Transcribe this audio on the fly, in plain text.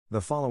The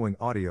following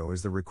audio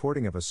is the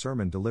recording of a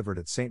sermon delivered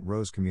at St.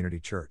 Rose Community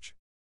Church.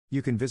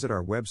 You can visit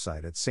our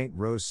website at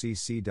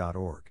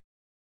strosecc.org.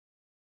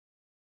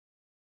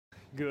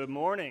 Good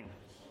morning.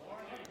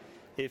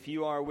 If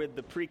you are with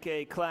the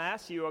pre-K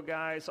class, you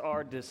guys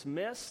are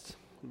dismissed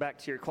back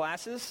to your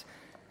classes.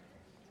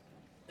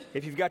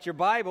 If you've got your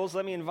Bibles,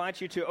 let me invite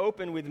you to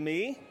open with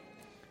me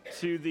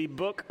to the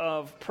book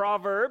of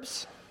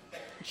Proverbs,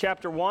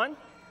 chapter 1.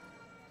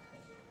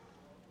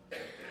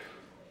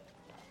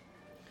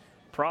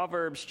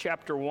 Proverbs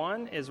chapter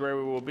 1 is where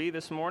we will be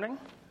this morning.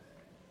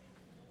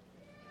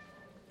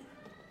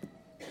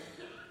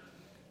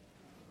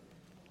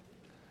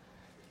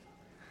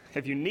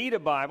 If you need a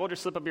Bible,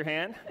 just slip up your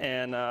hand,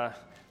 and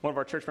one of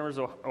our church members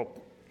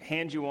will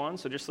hand you one.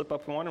 So just slip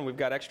up one, and we've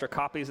got extra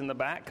copies in the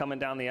back coming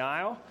down the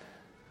aisle.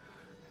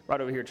 Right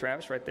over here,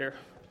 Travis, right there.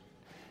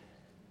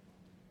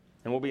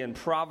 And we'll be in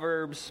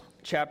Proverbs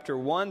chapter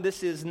 1.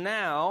 This is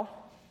now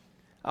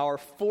our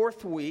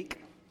fourth week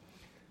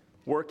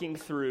working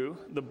through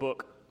the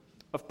book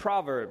of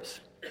Proverbs.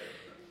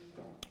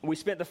 We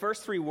spent the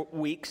first 3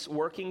 weeks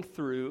working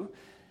through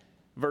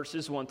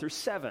verses 1 through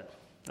 7.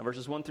 Now,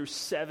 verses 1 through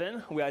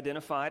 7 we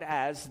identified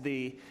as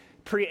the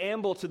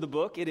preamble to the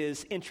book. It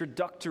is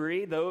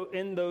introductory, though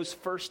in those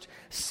first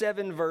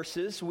 7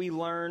 verses we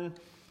learn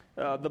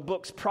the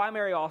book's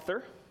primary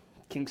author,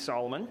 King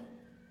Solomon.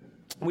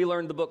 We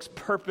learn the book's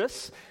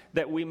purpose,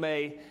 that we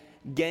may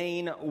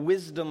gain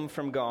wisdom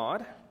from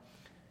God.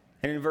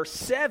 And in verse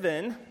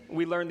 7,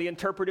 we learn the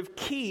interpretive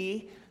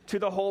key to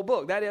the whole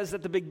book. That is,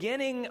 that the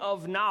beginning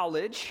of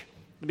knowledge,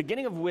 the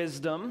beginning of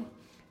wisdom,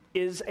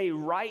 is a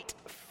right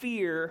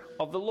fear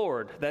of the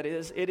Lord. That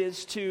is, it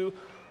is to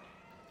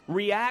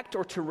react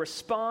or to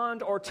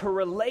respond or to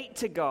relate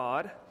to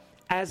God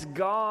as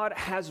God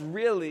has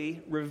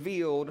really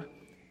revealed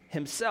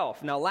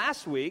himself. Now,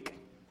 last week,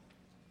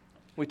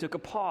 we took a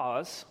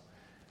pause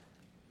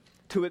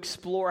to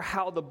explore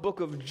how the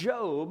book of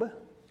Job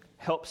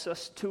helps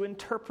us to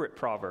interpret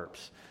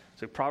Proverbs.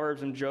 So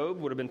Proverbs and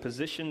Job would have been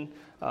positioned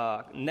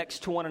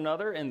next to one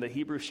another in the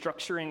Hebrew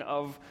structuring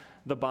of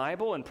the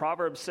Bible. And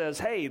Proverbs says,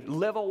 hey,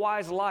 live a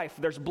wise life.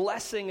 There's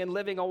blessing in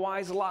living a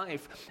wise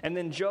life. And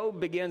then Job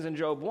begins in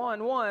Job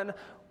 1:1,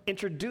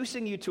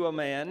 introducing you to a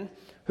man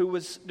who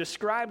was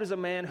described as a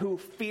man who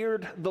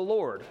feared the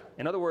Lord.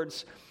 In other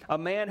words, a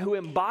man who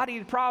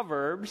embodied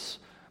Proverbs,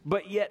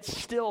 but yet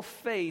still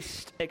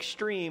faced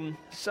extreme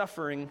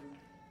suffering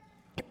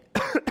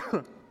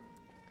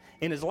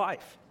in his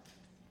life.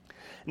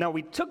 Now,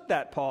 we took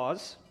that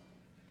pause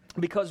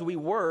because we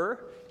were,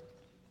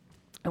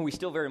 and we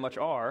still very much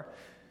are,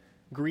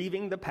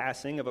 grieving the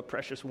passing of a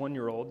precious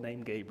 1-year-old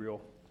named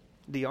Gabriel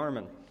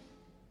DeArmond.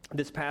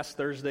 This past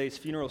Thursday's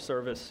funeral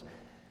service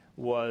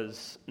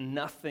was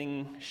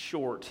nothing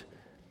short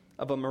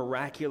of a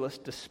miraculous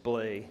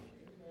display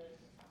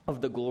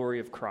of the glory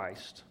of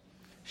Christ,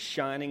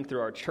 shining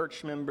through our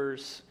church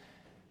members,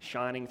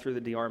 shining through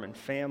the DeArmond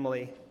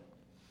family,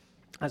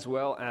 as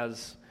well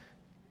as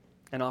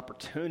an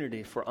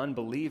opportunity for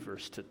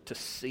unbelievers to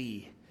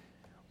see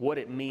what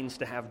it means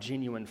to have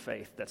genuine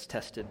faith that's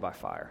tested by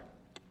fire.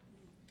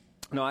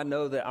 Now, I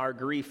know that our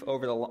grief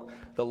over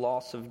the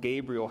loss of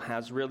Gabriel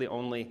has really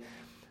only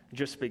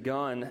just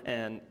begun,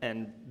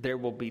 and there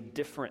will be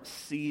different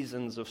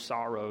seasons of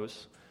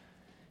sorrows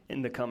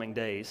in the coming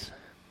days.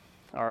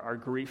 Our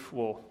grief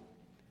will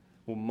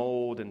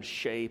mold and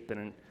shape,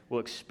 and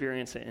we'll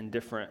experience it in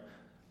different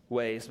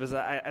ways. But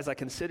as I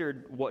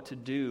considered what to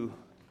do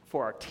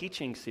for our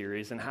teaching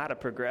series and how to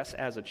progress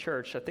as a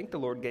church, I think the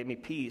Lord gave me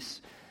peace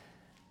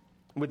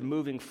with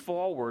moving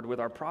forward with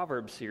our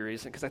Proverbs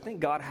series, because I think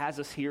God has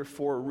us here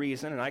for a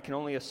reason, and I can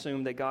only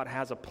assume that God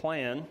has a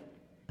plan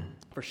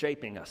for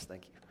shaping us,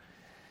 thank you,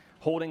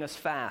 holding us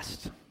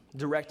fast,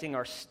 directing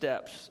our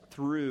steps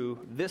through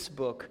this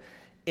book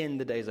in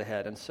the days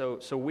ahead. And so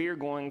we're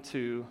going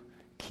to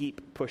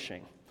keep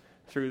pushing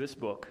through this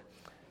book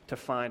to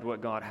find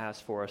what God has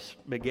for us,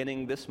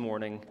 beginning this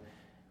morning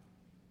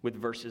with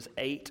verses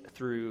 8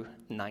 through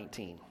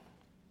 19.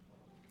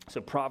 So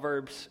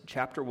Proverbs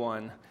chapter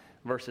 1,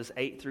 verses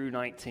 8 through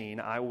 19,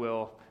 I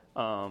will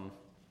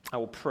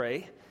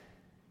pray.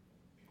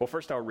 Well,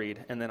 first I'll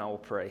read, and then I will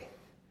pray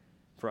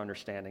for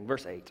understanding.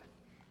 Verse 8.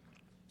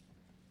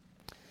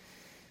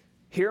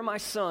 Hear, my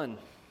son,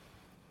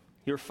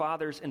 your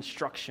father's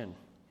instruction.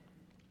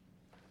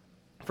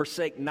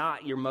 Forsake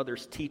not your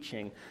mother's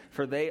teaching,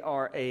 for they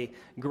are a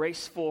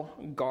graceful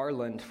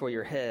garland for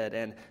your head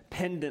and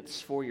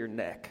pendants for your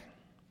neck.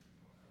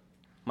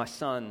 My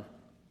son,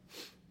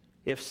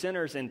 if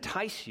sinners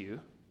entice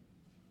you,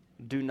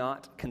 do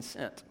not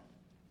consent.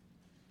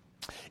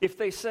 If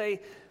they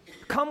say,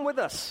 come with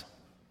us,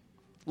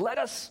 let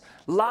us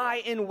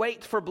lie in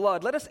wait for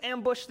blood. Let us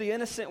ambush the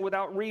innocent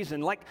without reason.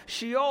 Like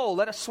Sheol,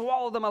 let us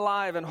swallow them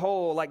alive and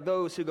whole, like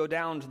those who go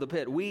down to the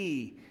pit.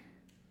 We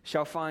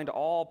shall find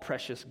all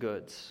precious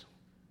goods.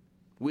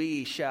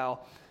 We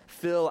shall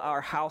fill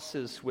our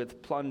houses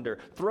with plunder.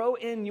 Throw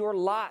in your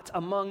lot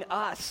among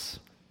us.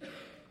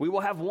 We will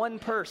have one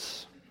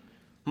purse.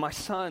 My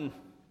son,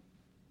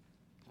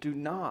 do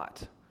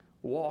not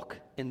walk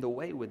in the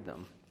way with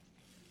them.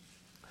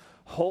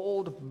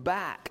 Hold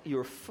back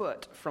your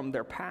foot from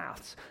their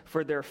paths,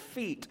 for their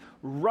feet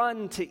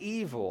run to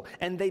evil,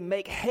 and they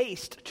make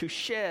haste to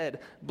shed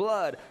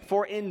blood.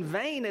 For in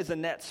vain is a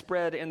net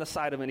spread in the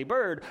sight of any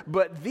bird,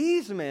 but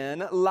these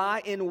men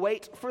lie in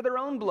wait for their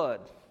own blood.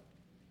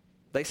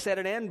 They set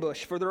an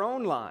ambush for their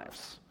own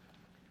lives.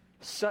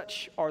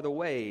 Such are the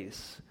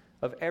ways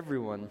of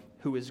everyone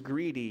who is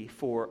greedy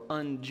for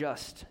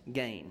unjust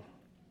gain.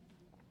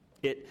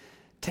 It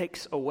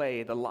takes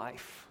away the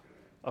life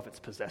of its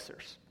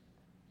possessors.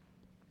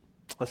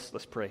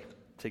 Let's pray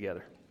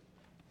together.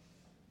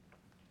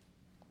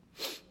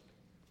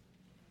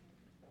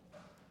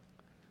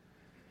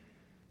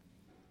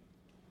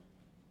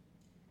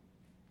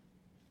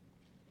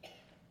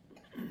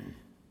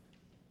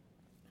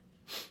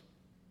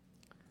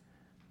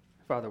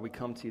 Father, we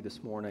come to you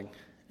this morning,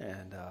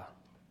 and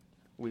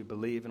we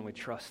believe and we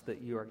trust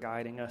that you are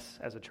guiding us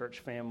as a church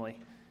family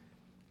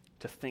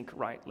to think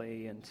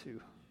rightly and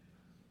to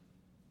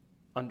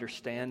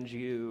understand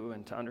you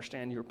and to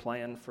understand your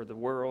plan for the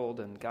world.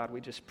 And God,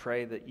 we just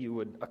pray that you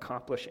would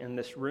accomplish in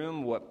this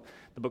room what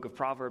the book of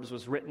Proverbs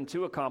was written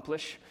to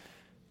accomplish.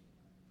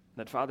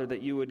 That, Father,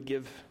 that you would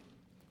give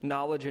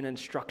knowledge and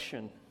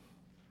instruction,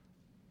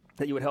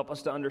 that you would help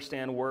us to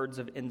understand words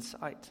of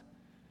insight,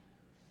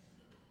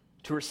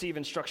 to receive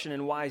instruction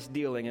in wise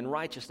dealing, in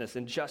righteousness,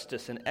 in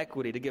justice, and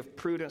equity, to give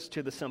prudence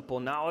to the simple,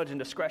 knowledge and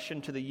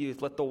discretion to the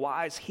youth. Let the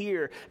wise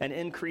hear and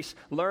increase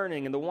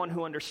learning, and the one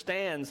who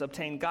understands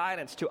obtain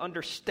guidance to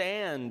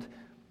understand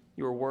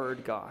your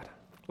word, God.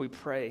 We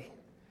pray,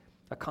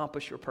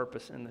 accomplish your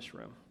purpose in this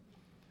room.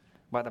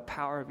 By the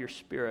power of your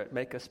Spirit,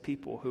 make us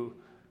people who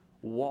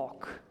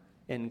walk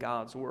in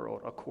God's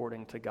world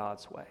according to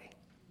God's way.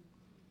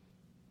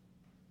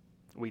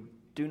 We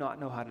do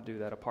not know how to do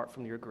that apart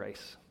from your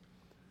grace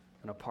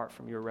and apart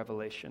from your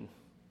revelation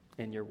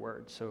in your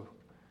word. So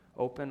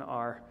open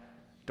our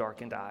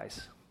darkened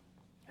eyes.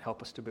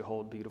 Help us to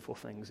behold beautiful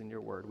things in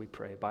your word, we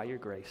pray, by your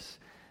grace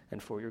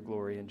and for your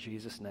glory. In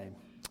Jesus' name,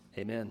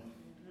 amen.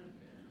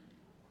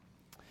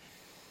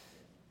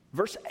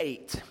 Verse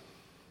 8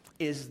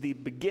 is the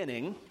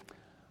beginning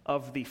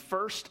of the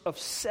first of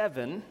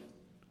 7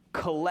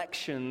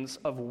 collections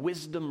of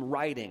wisdom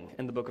writing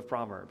in the book of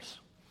Proverbs.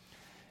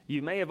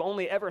 You may have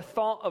only ever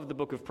thought of the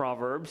book of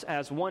Proverbs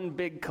as one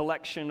big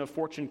collection of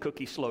fortune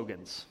cookie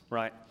slogans,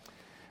 right?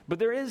 But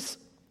there is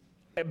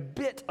a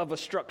bit of a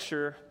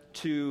structure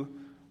to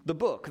the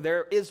book.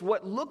 There is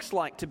what looks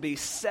like to be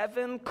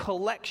 7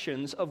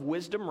 collections of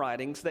wisdom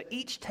writings that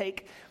each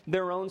take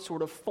their own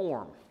sort of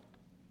form.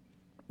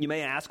 You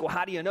may ask, well,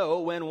 how do you know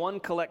when one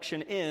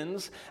collection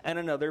ends and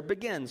another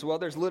begins? Well,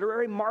 there's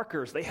literary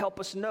markers. They help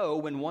us know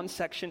when one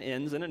section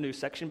ends and a new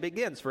section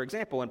begins. For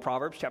example, in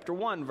Proverbs chapter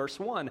 1, verse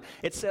 1,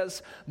 it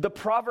says, the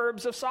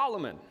Proverbs of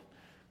Solomon,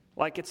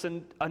 like it's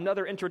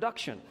another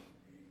introduction,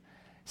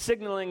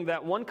 signaling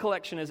that one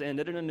collection has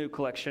ended and a new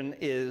collection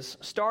is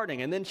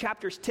starting. And then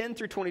chapters 10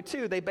 through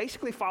 22, they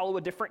basically follow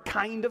a different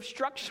kind of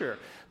structure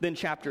than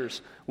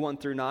chapters 1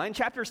 through 9.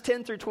 Chapters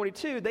 10 through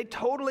 22, they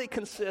totally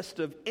consist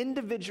of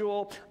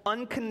individual,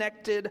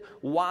 unconnected,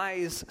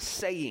 wise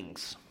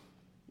sayings.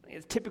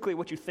 It's typically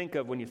what you think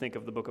of when you think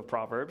of the book of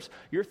Proverbs.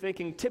 You're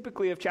thinking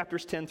typically of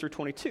chapters 10 through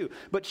 22.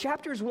 But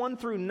chapters 1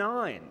 through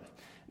 9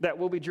 that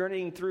we'll be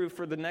journeying through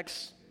for the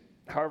next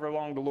however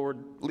long the Lord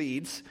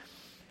leads,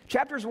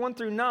 chapters 1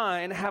 through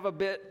 9 have a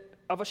bit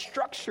of a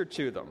structure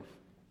to them.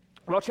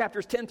 Well,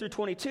 chapters 10 through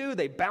 22,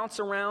 they bounce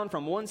around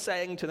from one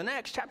saying to the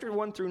next. Chapter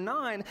 1 through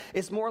 9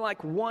 is more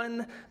like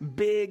one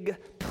big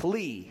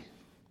plea.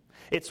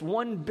 It's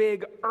one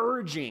big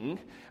urging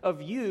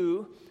of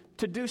you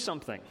to do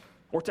something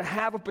or to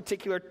have a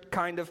particular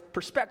kind of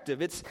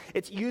perspective.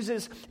 It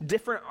uses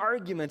different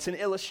arguments and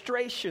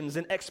illustrations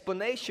and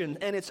explanation,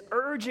 and it's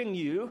urging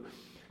you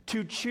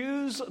to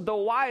choose the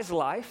wise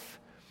life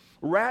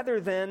rather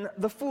than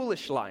the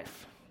foolish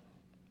life.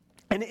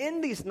 And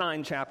in these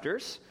 9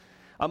 chapters,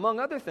 among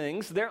other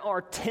things, there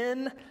are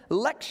 10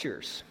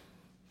 lectures.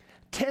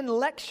 10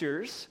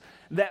 lectures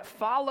that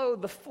follow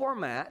the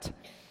format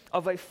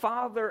of a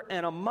father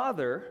and a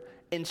mother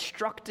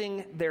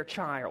instructing their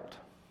child.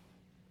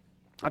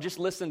 I just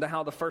listened to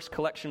how the first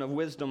collection of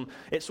wisdom,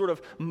 it sort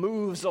of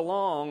moves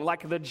along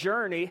like the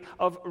journey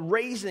of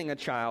raising a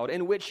child,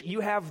 in which you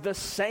have the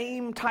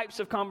same types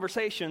of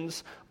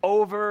conversations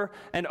over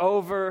and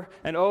over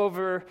and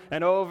over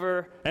and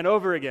over and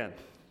over again.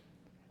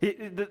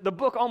 The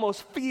book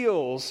almost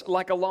feels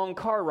like a long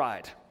car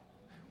ride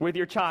with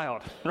your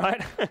child,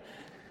 right?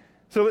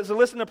 So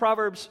listen to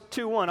Proverbs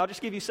 2:1. I'll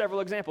just give you several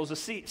examples to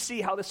see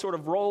how this sort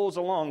of rolls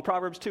along.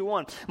 Proverbs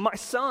 2:1. My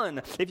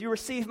son, if you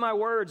receive my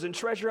words and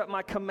treasure up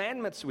my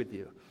commandments with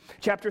you.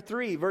 Chapter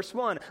 3, verse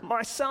 1.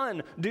 My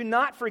son, do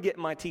not forget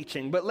my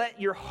teaching, but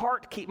let your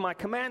heart keep my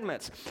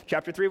commandments.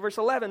 Chapter 3, verse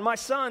 11. My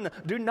son,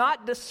 do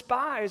not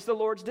despise the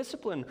Lord's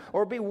discipline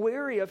or be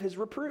weary of his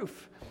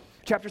reproof.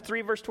 Chapter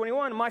 3, verse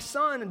 21. My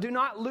son, do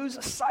not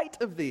lose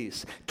sight of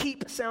these.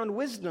 Keep sound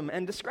wisdom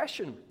and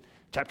discretion.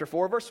 Chapter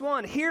 4, verse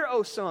 1, hear,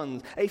 O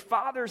sons, a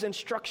father's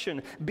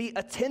instruction. Be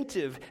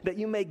attentive that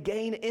you may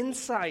gain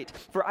insight,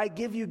 for I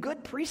give you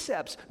good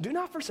precepts. Do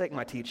not forsake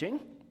my teaching.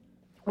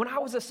 When I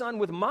was a son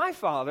with my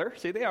father,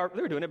 see, they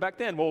were doing it back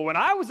then. Well, when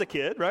I was a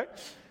kid, right?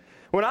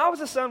 When I was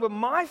a son with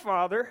my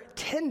father,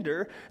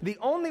 tender, the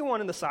only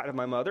one in the sight of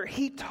my mother,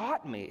 he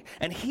taught me.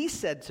 And he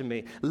said to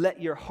me,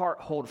 let your heart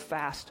hold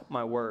fast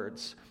my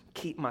words.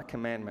 Keep my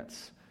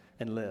commandments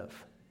and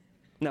live.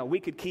 Now,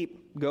 we could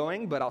keep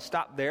going, but I'll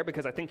stop there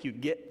because I think you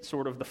get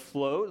sort of the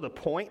flow, the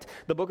point.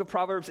 The book of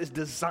Proverbs is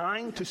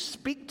designed to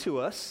speak to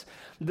us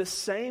the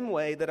same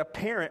way that a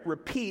parent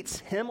repeats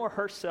him or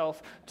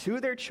herself to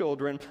their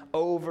children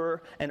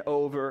over and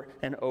over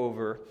and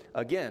over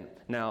again.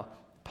 Now,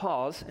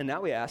 pause, and now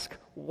we ask,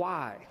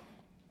 why?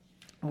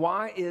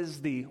 Why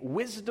is the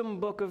wisdom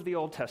book of the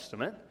Old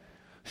Testament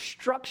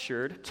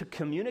structured to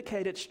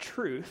communicate its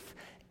truth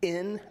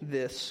in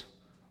this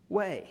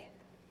way?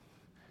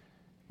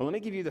 Well, let me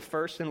give you the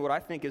first and what I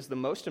think is the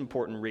most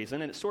important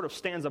reason, and it sort of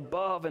stands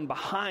above and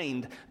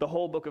behind the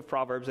whole book of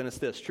Proverbs, and it's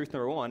this, truth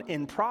number one.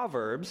 In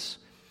Proverbs,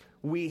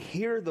 we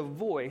hear the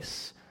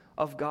voice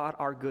of God,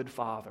 our good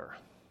Father.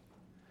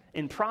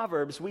 In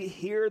Proverbs, we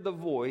hear the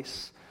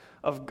voice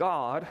of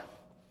God,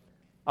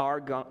 our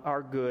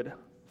good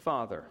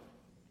Father.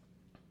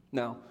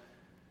 Now,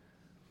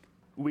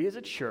 we as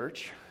a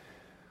church,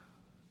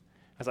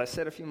 as I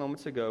said a few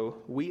moments ago,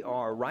 we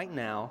are right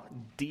now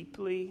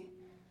deeply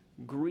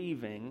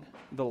grieving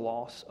the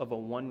loss of a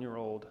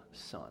 1-year-old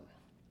son.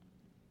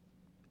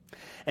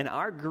 And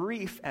our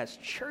grief as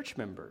church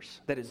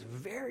members, that is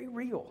very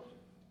real,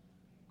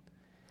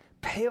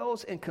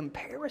 pales in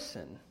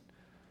comparison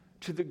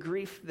to the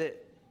grief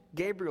that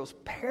Gabriel's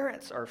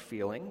parents are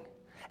feeling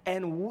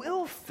and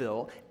will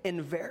feel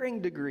in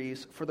varying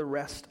degrees for the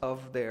rest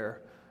of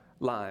their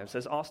lives.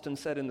 As Austin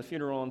said in the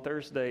funeral on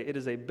Thursday, it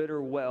is a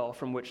bitter well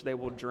from which they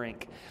will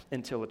drink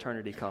until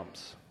eternity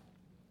comes.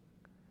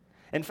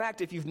 In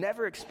fact, if you've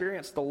never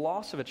experienced the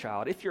loss of a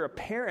child, if you're a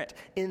parent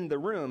in the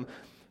room,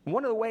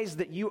 one of the ways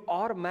that you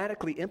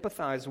automatically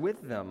empathize with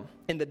them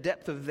in the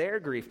depth of their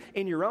grief,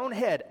 in your own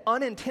head,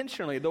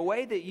 unintentionally, the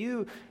way that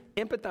you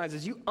empathize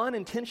is you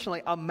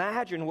unintentionally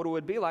imagine what it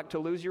would be like to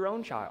lose your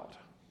own child.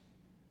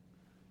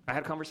 I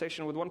had a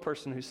conversation with one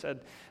person who said,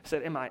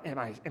 am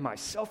I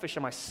selfish?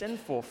 Am I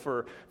sinful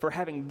for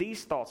having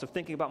these thoughts of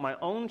thinking about my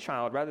own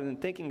child rather than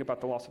thinking about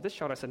the loss of this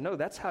child? I said, no,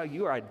 that's how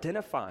you are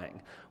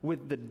identifying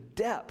with the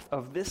depth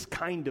of this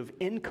kind of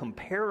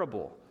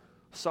incomparable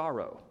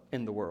sorrow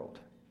in the world.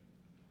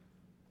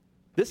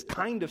 This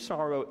kind of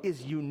sorrow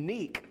is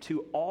unique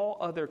to all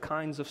other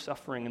kinds of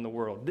suffering in the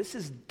world. This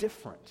is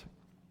different.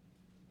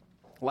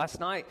 Last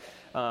night,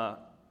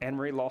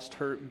 Anne-Marie lost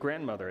her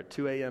grandmother at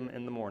 2 a.m.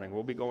 in the morning.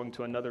 We'll be going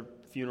to another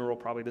funeral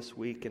probably this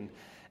week,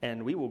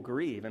 and we will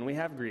grieve, and we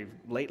have grieved.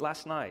 Late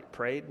last night,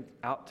 prayed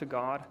out to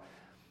God,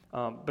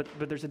 but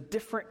there's a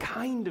different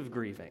kind of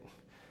grieving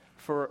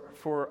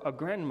for a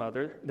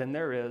grandmother than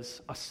there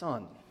is a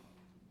son.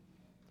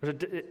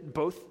 There's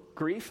both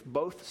grief,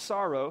 both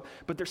sorrow,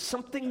 but there's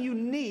something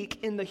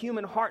unique in the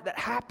human heart that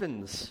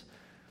happens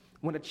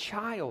when a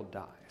child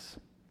dies.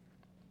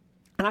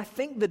 And I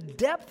think the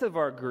depth of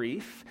our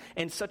grief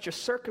in such a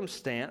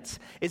circumstance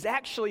is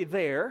actually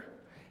there,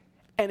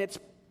 and it's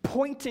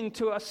pointing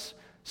to us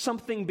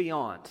something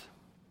beyond.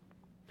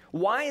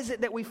 Why is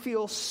it that we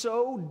feel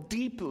so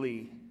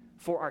deeply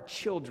for our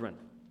children?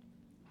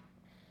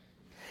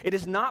 It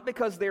is not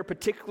because they're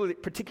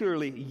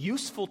particularly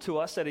useful to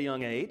us at a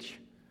young age.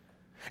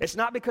 It's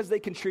not because they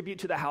contribute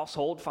to the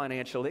household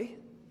financially.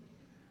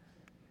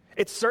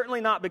 It's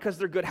certainly not because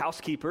they're good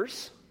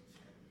housekeepers,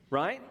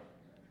 right?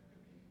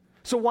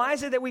 So why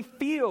is it that we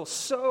feel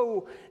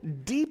so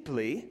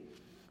deeply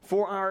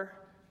for our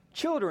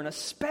children,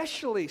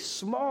 especially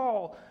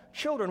small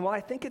children? Well,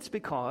 I think it's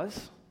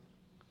because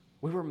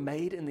we were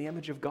made in the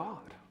image of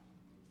God.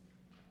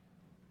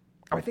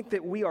 I think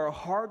that we are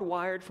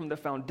hardwired from the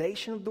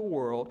foundation of the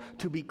world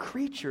to be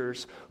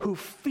creatures who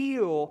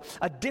feel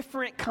a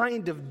different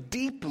kind of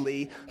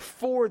deeply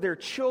for their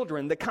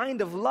children, the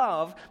kind of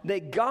love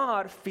that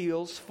God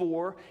feels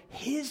for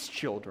His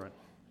children.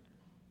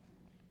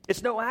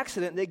 It's no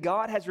accident that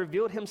God has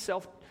revealed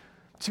Himself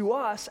to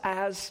us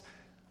as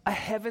a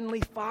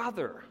heavenly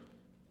Father.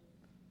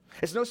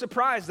 It's no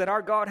surprise that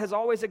our God has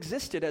always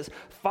existed as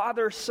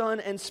Father, Son,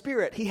 and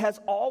Spirit. He has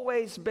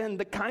always been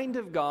the kind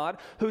of God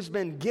who's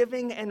been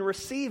giving and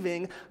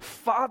receiving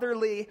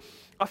fatherly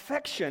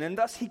affection, and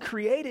thus He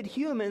created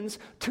humans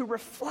to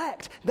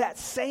reflect that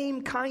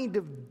same kind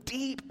of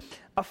deep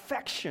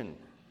affection.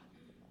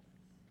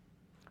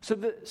 So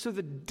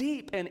the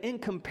deep and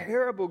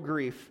incomparable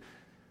grief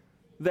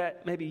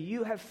that maybe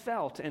you have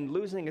felt in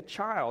losing a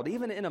child,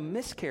 even in a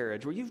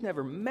miscarriage where you've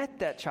never met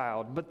that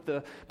child, but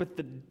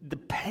the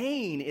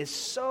pain is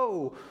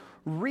so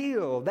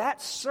real. That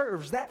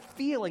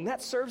feeling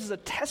serves as a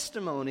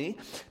testimony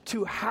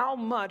to how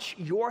much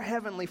your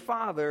Heavenly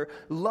Father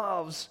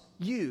loves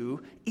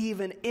you,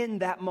 even in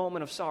that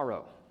moment of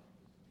sorrow.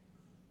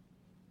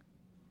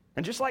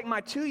 And just like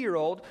my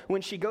 2-year-old,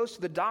 when she goes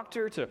to the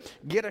doctor to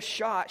get a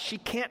shot, she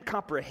can't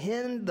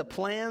comprehend the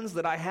plans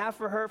that I have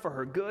for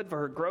her good, for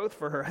her growth,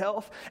 for her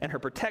health, and her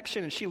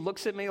protection. And she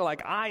looks at me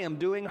like I am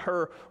doing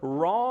her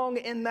wrong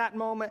in that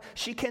moment.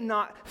 She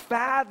cannot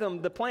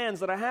fathom the plans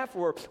that I have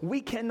for her.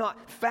 We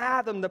cannot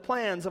fathom the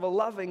plans of a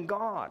loving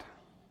God,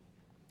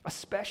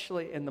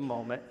 especially in the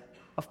moment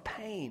of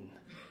pain.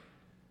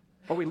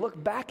 Or we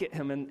look back at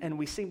him and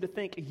we seem to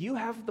think, you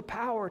have the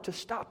power to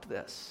stop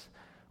this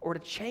or to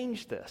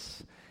change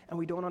this, and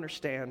we don't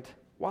understand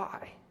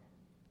why.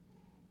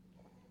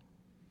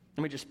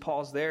 Let me just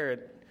pause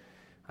there.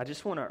 I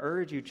just want to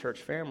urge you,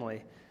 church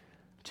family,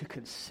 to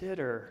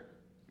consider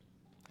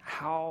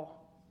how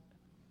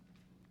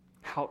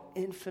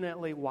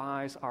infinitely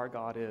wise our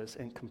God is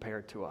in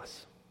compared to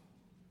us.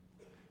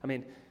 I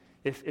mean,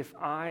 if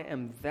I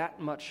am that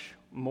much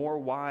more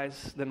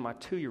wise than my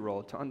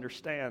 2-year-old to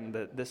understand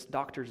that this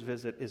doctor's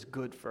visit is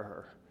good for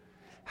her,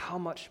 how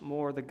much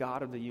more the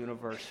God of the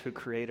universe who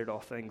created all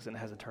things and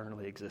has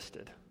eternally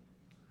existed.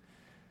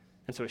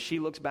 And so as she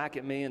looks back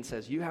at me and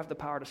says, you have the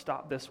power to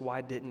stop this,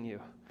 why didn't you?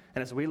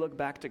 And as we look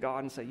back to God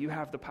and say, you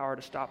have the power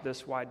to stop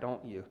this, why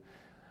don't you?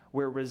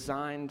 We're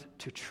resigned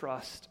to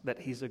trust that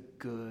he's a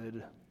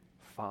good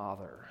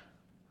Father.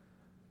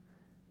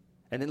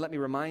 And then let me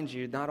remind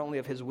you not only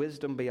of his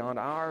wisdom beyond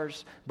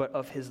ours, but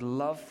of his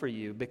love for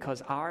you,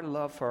 because our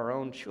love for our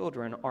own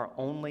children are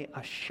only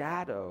a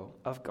shadow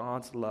of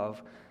God's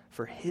love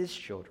for his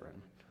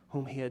children,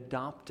 whom he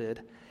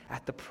adopted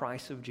at the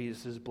price of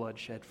Jesus' blood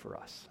shed for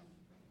us.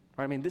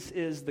 I mean, this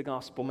is the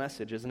gospel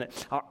message, isn't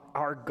it?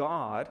 Our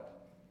God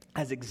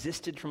has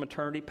existed from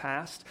eternity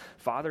past,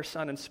 Father,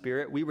 Son, and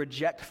Spirit. We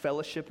reject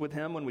fellowship with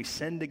him when we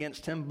sinned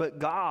against him, but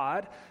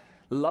God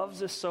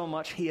loves us so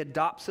much, he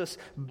adopts us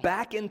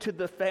back into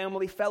the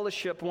family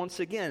fellowship once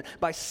again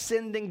by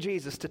sending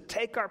Jesus to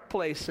take our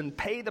place and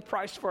pay the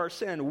price for our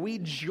sin. We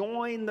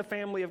join the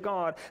family of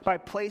God by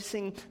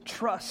placing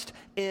trust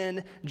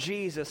in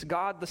Jesus,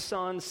 God the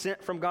Son,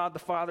 sent from God the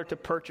Father to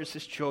purchase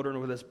his children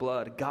with his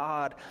blood.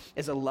 God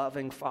is a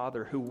loving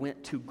Father who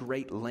went to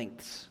great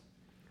lengths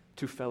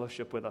to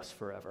fellowship with us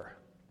forever.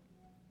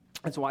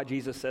 That's why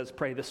Jesus says,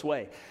 pray this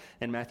way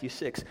in Matthew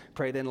 6.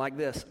 Pray then like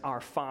this,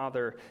 our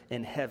Father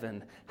in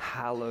heaven,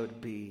 hallowed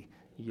be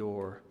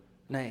your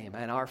name.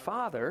 And our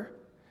Father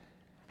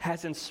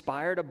has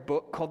inspired a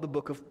book called the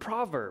Book of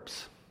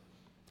Proverbs.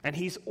 And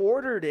he's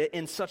ordered it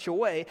in such a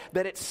way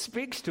that it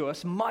speaks to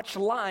us much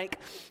like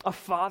a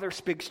father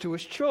speaks to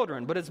his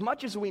children. But as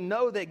much as we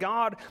know that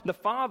God the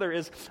Father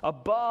is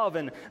above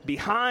and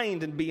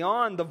behind and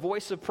beyond the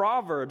voice of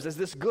Proverbs as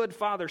this good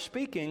father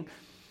speaking,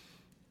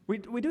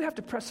 we do have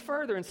to press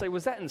further and say,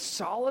 was that in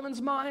Solomon's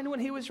mind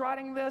when he was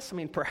writing this? I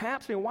mean,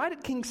 perhaps. Why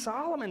did King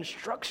Solomon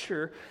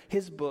structure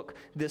his book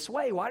this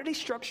way? Why did he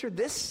structure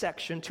this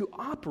section to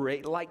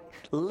operate like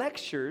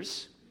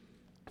lectures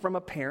from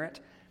a parent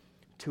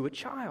to a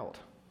child?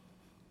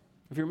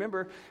 If you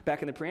remember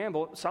back in the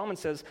preamble, Solomon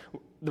says,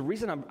 the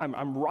reason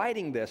I'm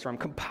writing this or I'm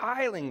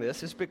compiling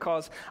this is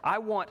because I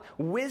want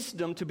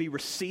wisdom to be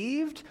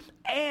received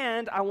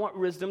and I want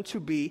wisdom to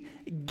be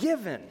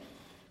given.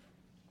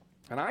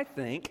 And I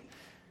think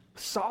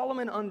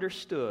Solomon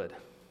understood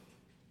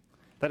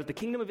that if the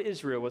kingdom of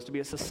Israel was to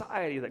be a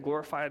society that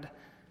glorified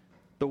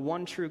the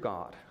one true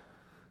God,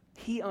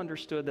 he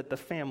understood that the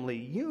family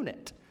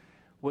unit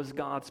was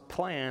God's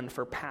plan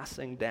for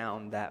passing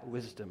down that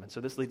wisdom. And so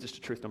this leads us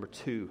to truth number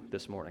 2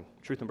 this morning.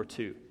 Truth number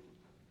 2.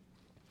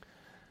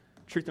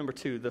 Truth number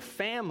 2, the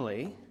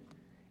family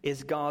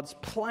is God's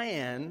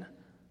plan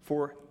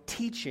for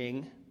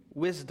teaching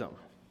wisdom.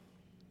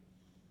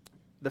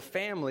 The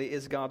family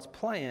is God's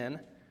plan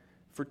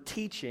for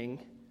teaching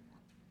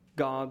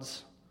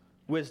God's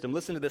wisdom.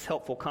 Listen to this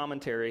helpful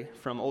commentary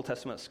from Old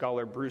Testament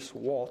scholar Bruce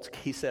Waltz.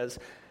 He says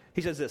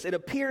this, it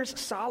appears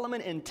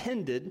Solomon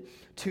intended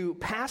to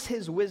pass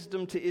his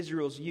wisdom to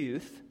Israel's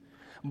youth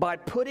by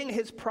putting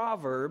his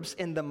proverbs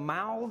in the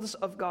mouths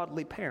of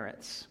godly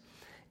parents,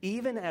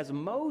 even as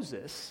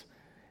Moses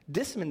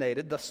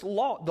disseminated the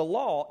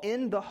law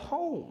in the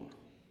home.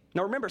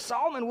 Now remember,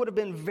 Solomon would have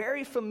been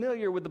very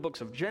familiar with the books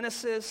of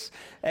Genesis,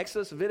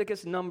 Exodus,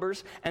 Leviticus,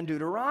 Numbers, and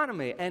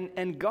Deuteronomy.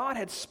 And God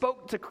had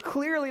spoke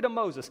clearly to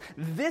Moses.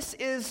 This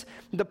is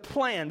the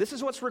plan. This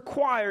is what's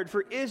required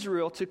for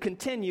Israel to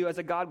continue as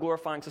a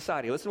God-glorifying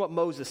society. Listen to what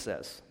Moses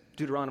says.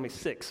 Deuteronomy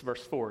 6,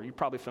 verse 4. You're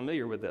probably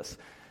familiar with this.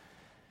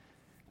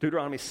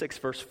 Deuteronomy 6,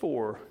 verse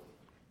 4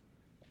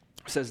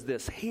 says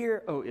this,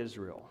 Hear, O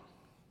Israel,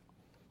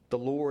 the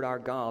Lord our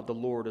God, the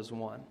Lord is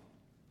one.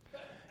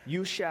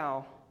 You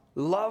shall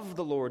love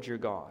the Lord your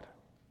God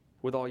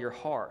with all your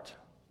heart,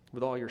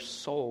 with all your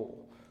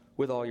soul,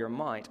 with all your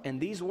might. And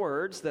these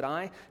words that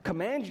I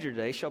command you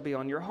today shall be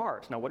on your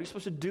heart. Now, what are you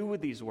supposed to do with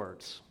these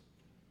words?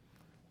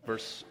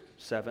 Verse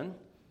 7,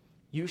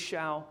 you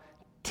shall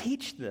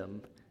teach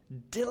them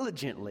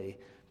diligently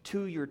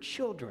to your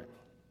children.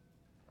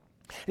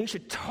 And you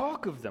should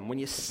talk of them when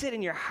you sit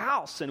in your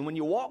house and when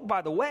you walk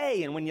by the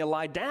way and when you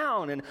lie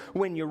down and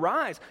when you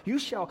rise. You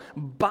shall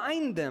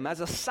bind them as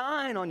a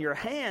sign on your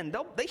hand.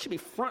 They should be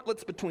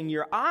frontlets between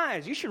your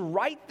eyes. You should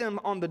write them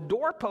on the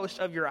doorpost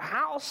of your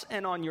house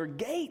and on your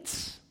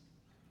gates.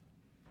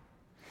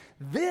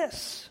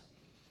 This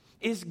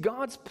is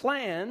God's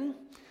plan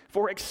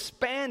for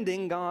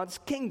expanding God's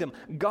kingdom.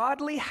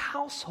 Godly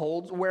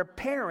households where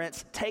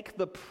parents take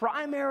the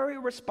primary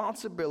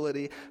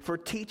responsibility for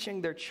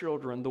teaching their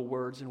children the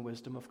words and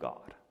wisdom of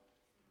God.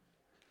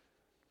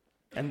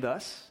 And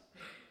thus,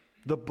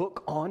 the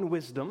book on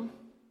wisdom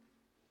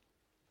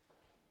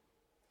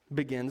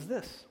begins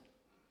this,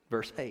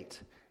 verse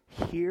 8.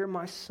 Hear,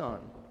 my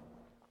son,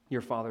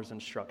 your father's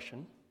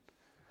instruction.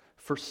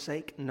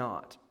 Forsake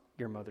not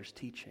your mother's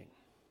teaching.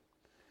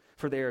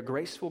 For they are a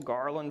graceful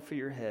garland for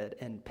your head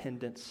and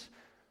pendants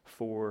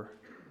for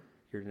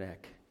your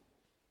neck.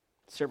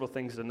 Several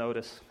things to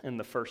notice in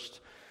the first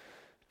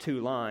 2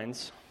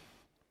 lines.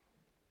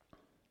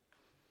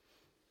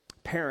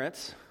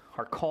 Parents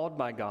are called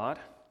by God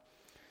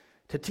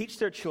to teach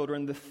their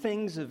children the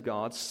things of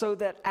God so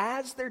that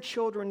as their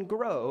children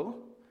grow,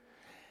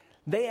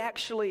 they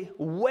actually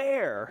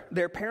wear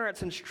their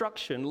parents'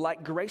 instruction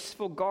like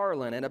graceful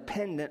garland and a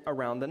pendant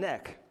around the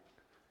neck.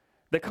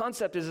 The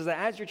concept is that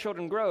as your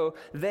children grow,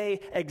 they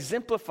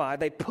exemplify,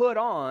 they put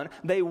on,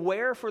 they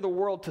wear for the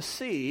world to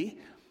see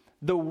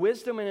the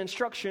wisdom and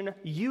instruction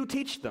you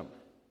teach them.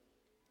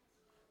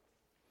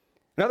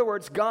 In other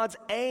words, God's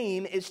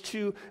aim is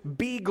to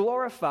be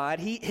glorified.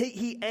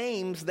 He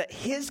aims that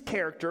His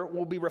character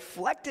will be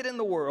reflected in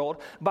the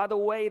world by the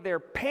way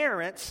their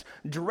parents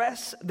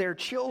dress their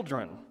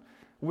children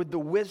with the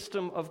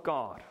wisdom of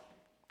God,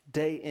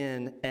 day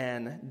in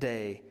and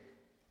day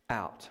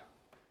out.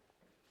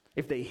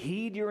 If they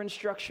heed your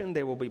instruction,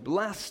 they will be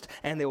blessed,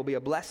 and they will be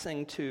a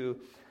blessing to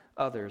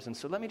others. And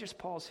so let me just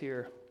pause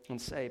here and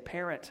say,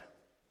 parent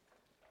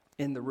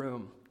in the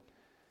room,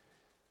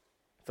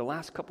 if the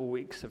last couple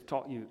weeks have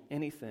taught you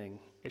anything,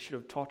 it should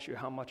have taught you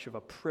how much of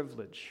a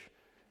privilege,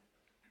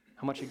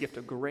 how much a gift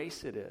of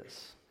grace it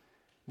is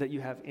that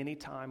you have any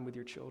time with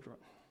your children.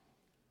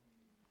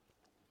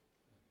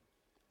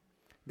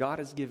 God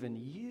has given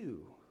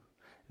you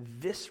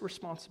this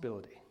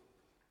responsibility.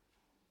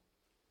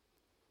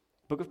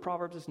 The book of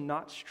Proverbs is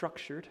not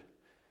structured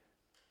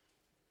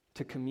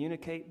to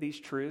communicate these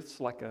truths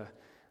like a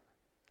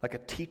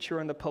teacher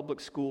in the public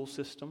school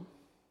system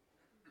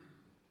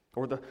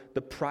or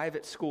the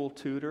private school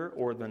tutor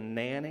or the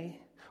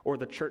nanny or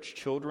the church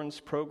children's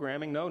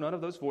programming. No, none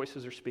of those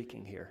voices are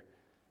speaking here.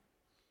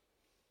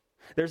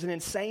 There's an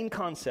insane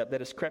concept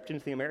that has crept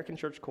into the American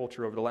church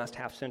culture over the last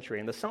half century,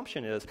 and the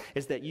assumption is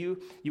that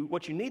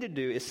what you need to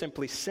do is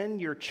simply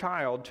send your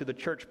child to the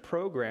church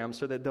program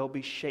so that they'll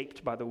be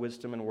shaped by the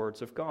wisdom and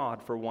words of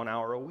God for 1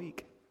 hour a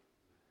week.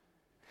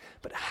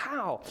 But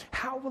how?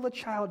 How will a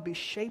child be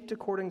shaped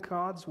according to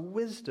God's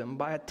wisdom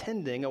by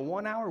attending a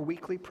 1 hour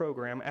weekly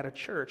program at a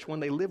church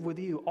when they live with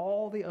you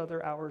all the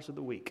other hours of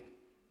the week?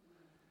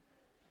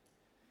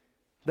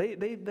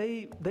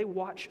 They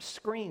watch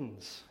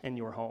screens in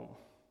your home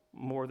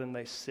more than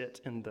they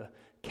sit in the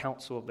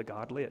council of the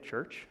godly at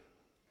church.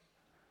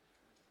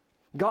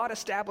 God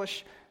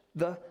established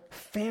the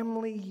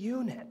family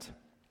unit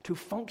to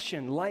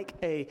function like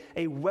a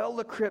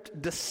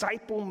well-equipped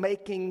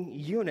disciple-making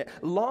unit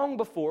long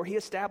before He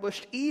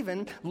established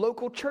even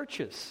local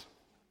churches.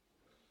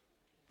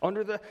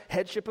 Under the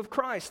headship of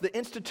Christ, the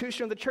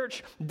institution of the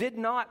church did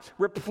not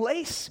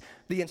replace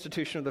the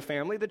institution of the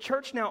family. The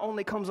church now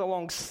only comes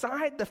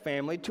alongside the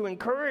family to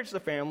encourage the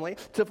family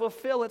to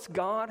fulfill its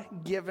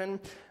God-given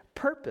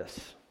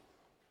purpose.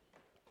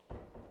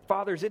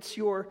 Fathers, it's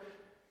your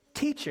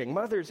teaching.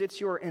 Mothers,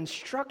 it's your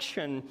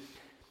instruction,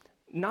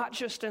 not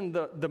just in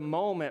the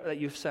moment that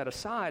you've set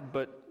aside,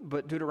 but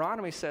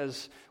Deuteronomy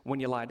says when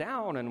you lie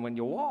down and when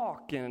you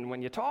walk and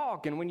when you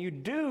talk and when you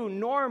do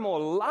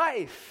normal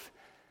life,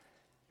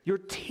 you're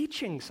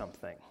teaching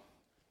something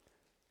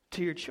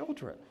to your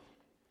children.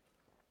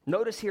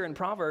 Notice here in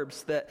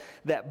Proverbs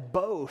that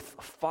both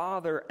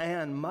father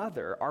and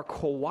mother are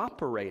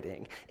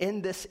cooperating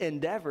in this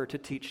endeavor to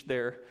teach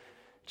their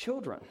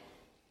children.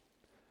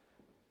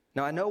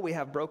 Now, I know we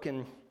have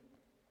broken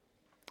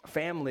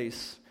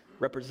families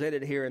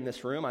represented here in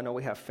this room. I know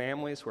we have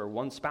families where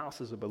one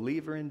spouse is a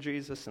believer in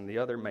Jesus and the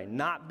other may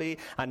not be.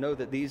 I know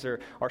that these are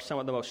some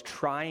of the most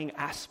trying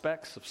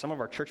aspects of some of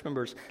our church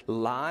members'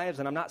 lives,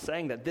 and I'm not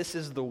saying that this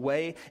is the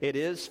way it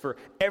is for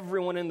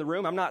everyone in the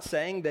room. I'm not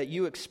saying that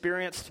you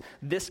experienced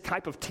this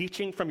type of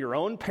teaching from your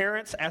own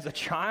parents as a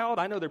child.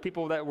 I know there are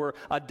people that were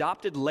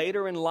adopted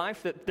later in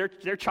life that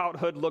their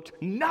childhood looked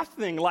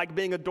nothing like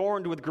being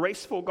adorned with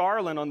graceful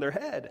garland on their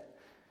head.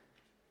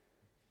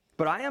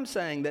 But I am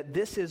saying that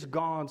this is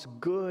God's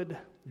good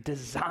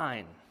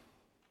design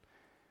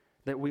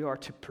that we are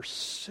to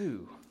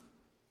pursue.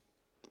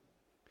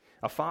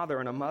 A father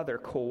and a mother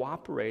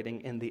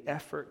cooperating in the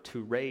effort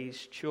to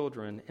raise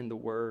children in the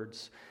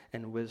words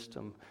and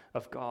wisdom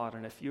of God.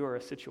 And if you are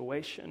a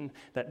situation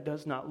that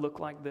does not look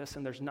like this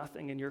and there's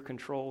nothing in your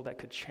control that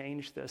could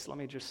change this, let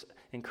me just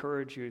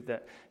encourage you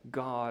that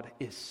God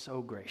is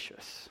so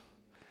gracious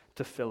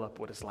to fill up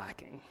what is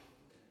lacking.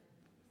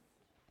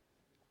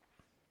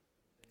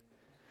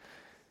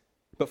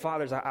 But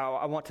fathers,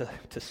 I want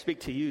to speak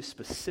to you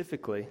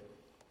specifically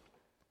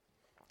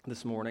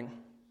this morning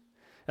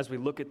as we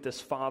look at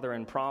this father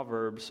in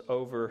Proverbs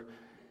over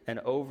and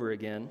over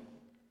again.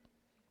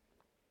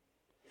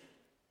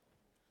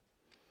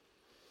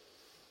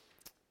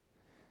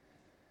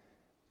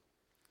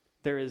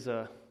 There is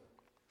a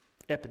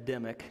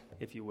epidemic,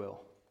 if you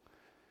will,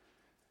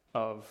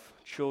 of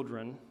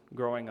children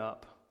growing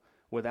up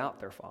without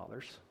their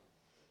fathers.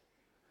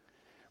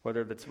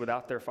 Whether it's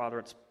without their father,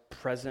 it's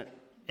present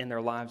in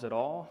their lives at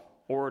all,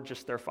 or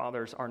just their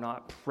fathers are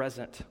not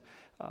present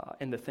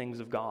in the things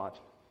of God.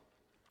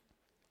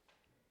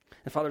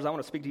 And fathers, I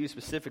want to speak to you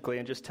specifically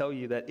and just tell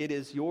you that it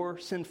is your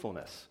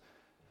sinfulness,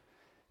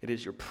 it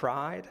is your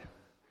pride,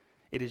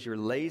 it is your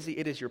lazy,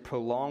 it is your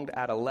prolonged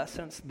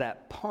adolescence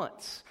that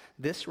punts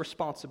this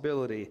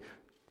responsibility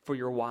for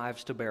your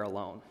wives to bear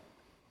alone.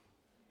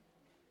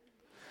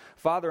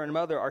 Father and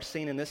mother are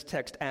seen in this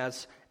text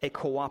as a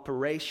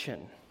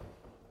cooperation,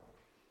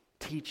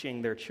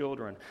 teaching their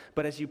children.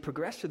 But as you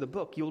progress through the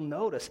book, you'll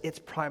notice it's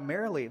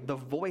primarily the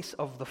voice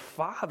of the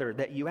father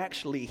that you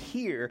actually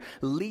hear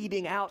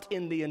leading out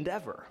in the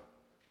endeavor.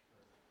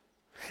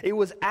 It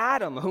was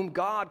Adam whom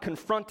God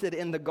confronted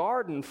in the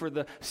garden for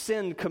the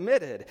sin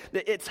committed.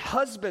 It's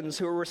husbands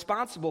who are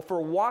responsible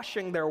for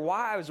washing their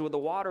wives with the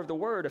water of the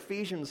word,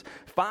 Ephesians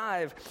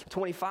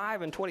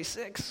 5:25 and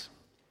 26.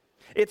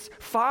 It's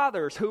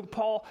fathers whom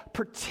Paul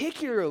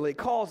particularly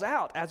calls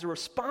out as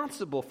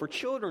responsible for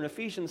children,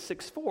 Ephesians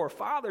 6:4.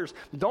 Fathers,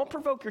 don't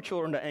provoke your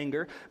children to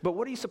anger, but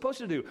what are you supposed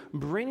to do?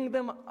 Bring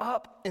them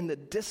up in the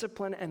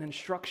discipline and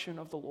instruction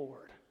of the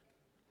Lord.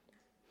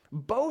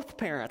 Both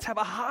parents have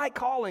a high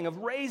calling of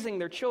raising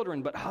their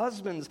children, but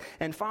husbands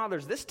and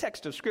fathers, this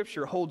text of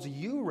Scripture holds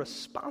you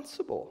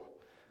responsible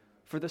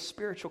for the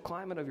spiritual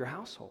climate of your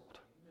household.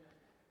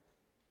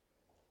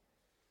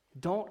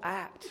 Don't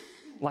act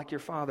like your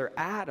father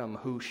Adam,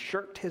 who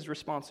shirked his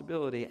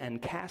responsibility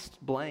and cast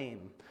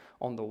blame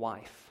on the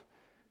wife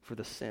for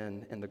the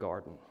sin in the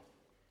garden.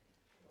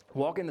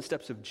 Walk in the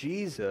steps of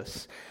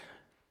Jesus,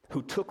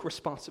 who took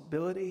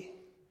responsibility,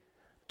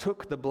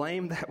 took the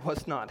blame that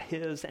was not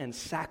his, and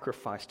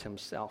sacrificed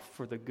himself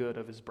for the good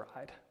of his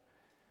bride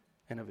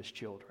and of his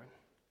children.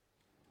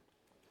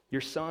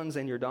 Your sons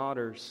and your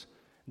daughters,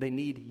 they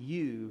need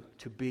you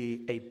to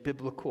be a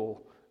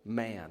biblical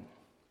man,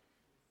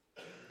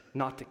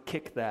 not to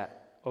kick that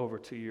over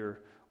to your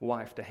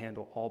wife to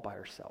handle all by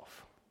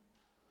herself.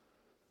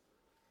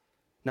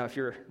 Now, if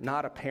you're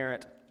not a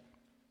parent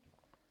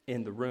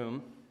in the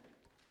room,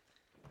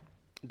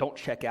 don't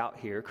check out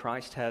here.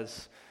 Christ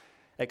has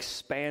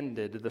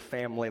expanded the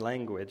family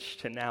language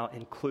to now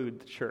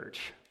include the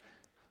church.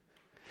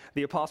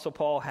 The Apostle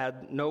Paul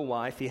had no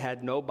wife, he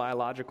had no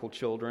biological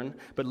children,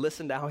 but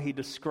listen to how he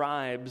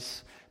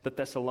describes the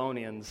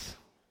Thessalonians.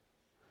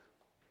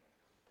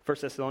 1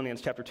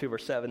 Thessalonians chapter 2,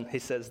 verse 7, he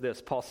says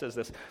this, Paul says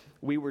this,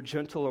 "We were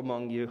gentle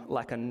among you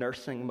like a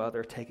nursing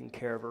mother taking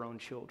care of her own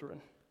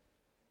children.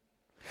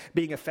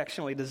 Being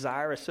affectionately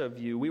desirous of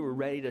you, we were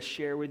ready to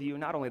share with you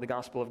not only the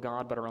gospel of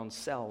God, but our own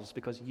selves,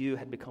 because you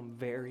had become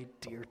very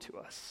dear to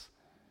us."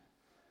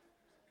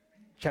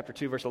 Chapter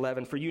 2, verse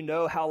 11, "For you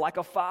know how like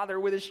a father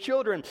with his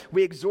children,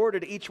 we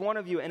exhorted each one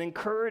of you and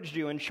encouraged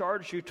you and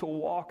charged you to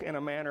walk in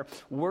a manner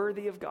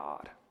worthy of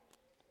God,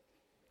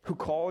 who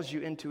calls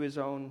you into his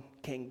own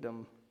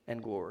kingdom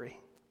and glory."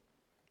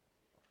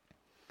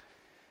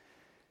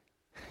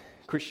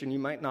 Christian, you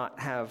might not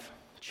have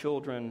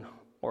children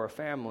or a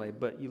family,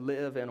 but you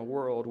live in a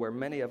world where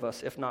many of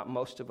us, if not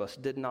most of us,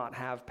 did not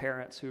have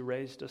parents who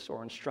raised us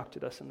or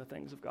instructed us in the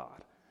things of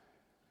God.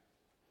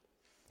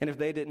 And if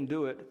they didn't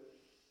do it,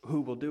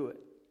 who will do it?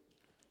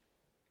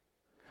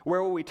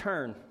 Where will we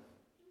turn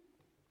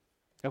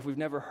if we've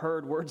never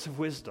heard words of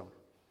wisdom?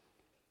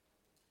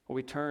 Will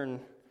we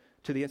turn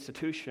to the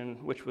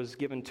institution which was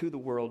given to the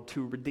world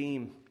to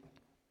redeem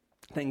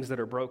things that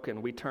are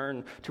broken? We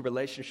turn to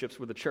relationships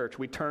with the church.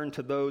 We turn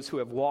to those who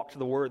have walked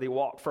the worthy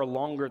walk for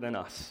longer than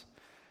us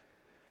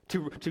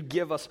to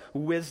give us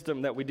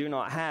wisdom that we do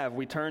not have.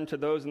 We turn to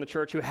those in the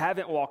church who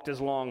haven't walked as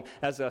long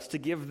as us to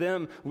give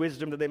them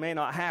wisdom that they may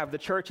not have. The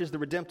church is the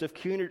redemptive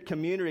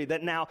community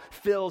that now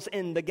fills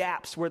in the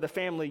gaps where the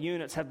family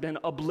units have been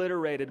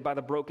obliterated by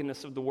the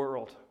brokenness of the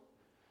world.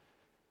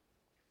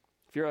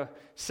 If you're a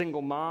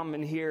single mom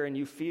in here and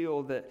you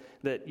feel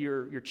that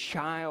your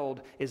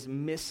child is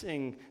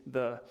missing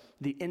the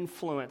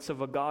influence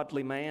of a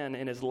godly man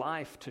in his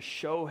life to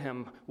show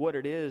him what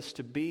it is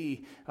to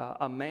be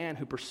a man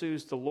who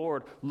pursues the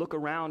Lord, look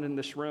around in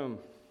this room.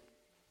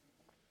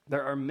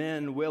 There are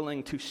men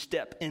willing to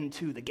step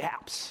into the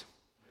gaps.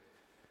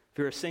 If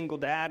you're a single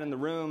dad in the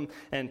room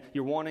and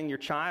you're wanting your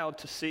child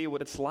to see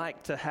what it's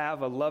like to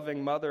have a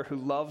loving mother who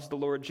loves the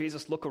Lord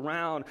Jesus, look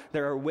around.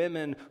 There are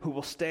women who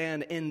will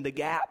stand in the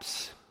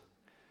gaps.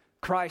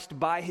 Christ,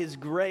 by his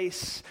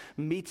grace,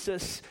 meets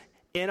us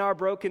in our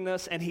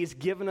brokenness, and he's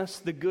given us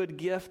the good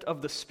gift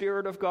of the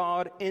Spirit of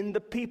God in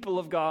the people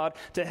of God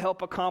to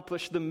help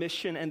accomplish the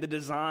mission and the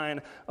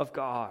design of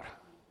God.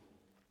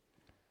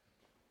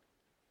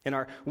 In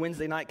our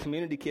Wednesday night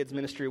community kids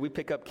ministry, we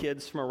pick up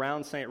kids from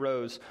around St.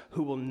 Rose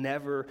who will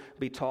never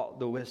be taught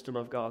the wisdom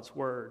of God's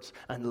words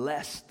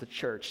unless the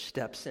church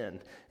steps in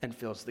and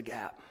fills the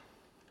gap.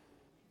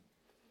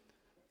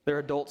 There are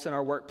adults in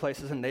our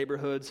workplaces and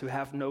neighborhoods who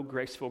have no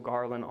graceful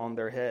garland on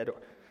their head,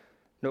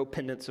 no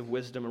pendants of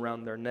wisdom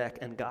around their neck,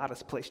 and God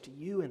has placed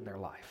you in their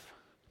life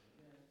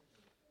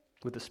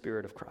with the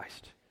Spirit of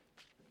Christ.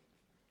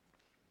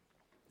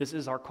 This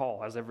is our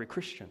call as every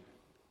Christian,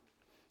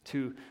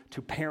 to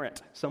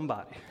parent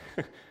somebody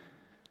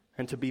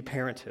and to be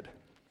parented.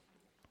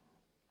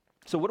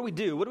 So what do we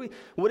do?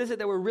 What is it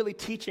that we're really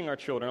teaching our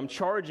children? I'm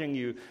charging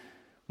you,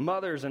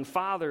 mothers and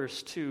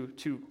fathers, to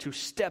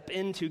step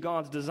into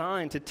God's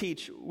design to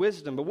teach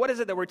wisdom. But what is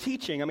it that we're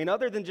teaching? I mean,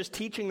 other than just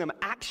teaching them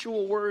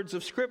actual words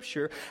of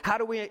Scripture, how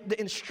do we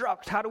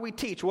instruct? How do we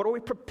teach? What are we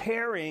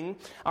preparing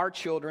our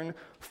children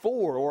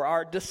for, or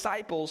our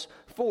disciples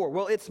for?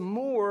 Well, it's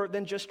more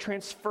than just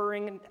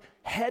transferring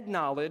head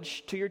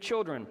knowledge to your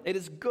children. It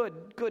is good,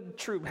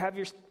 true. Have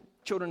your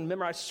children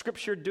memorize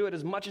Scripture. Do it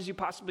as much as you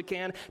possibly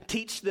can.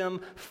 Teach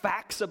them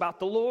facts about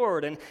the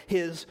Lord and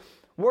his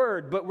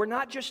Word, but we're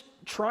not just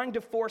trying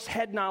to force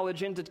head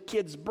knowledge into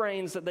kids'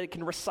 brains that they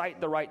can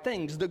recite the right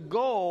things. The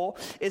goal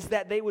is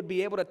that they would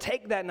be able to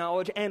take that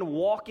knowledge and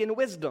walk in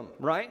wisdom,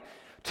 right?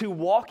 To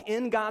walk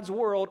in God's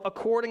world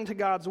according to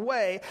God's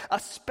way,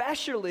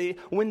 especially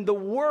when the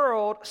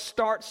world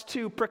starts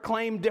to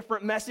proclaim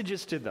different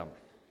messages to them.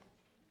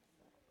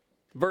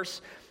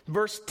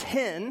 Verse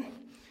 10,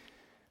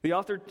 the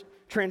author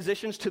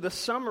transitions to the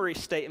summary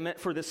statement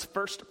for this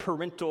first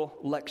parental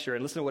lecture.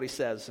 And listen to what he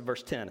says in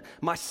verse 10.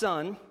 My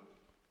son,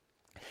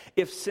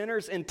 if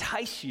sinners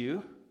entice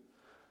you,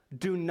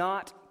 do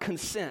not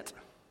consent.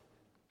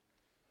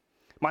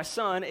 My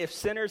son, if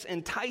sinners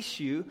entice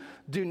you,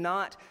 do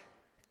not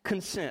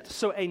consent.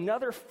 So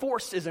another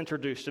force is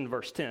introduced in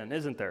verse 10,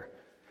 isn't there?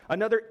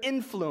 Another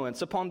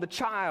influence upon the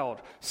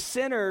child.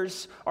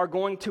 Sinners are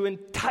going to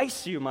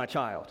entice you, my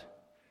child.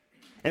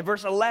 And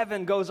verse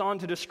 11 goes on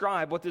to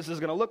describe what this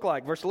is going to look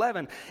like. Verse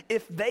 11,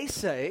 if they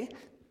say,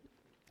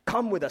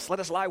 come with us,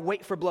 let us lie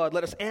wait for blood,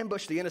 let us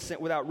ambush the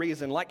innocent without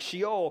reason, like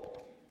Sheol,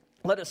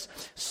 let us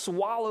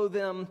swallow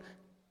them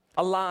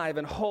alive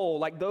and whole,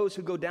 like those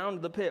who go down to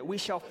the pit. We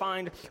shall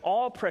find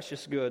all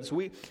precious goods.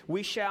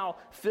 We shall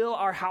fill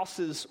our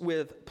houses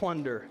with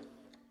plunder.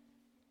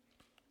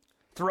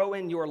 Throw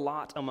in your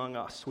lot among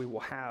us. We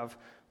will have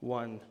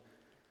one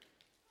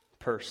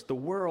purse. The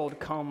world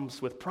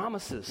comes with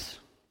promises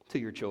to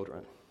your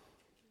children.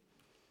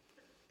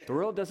 The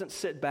world doesn't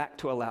sit back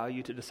to allow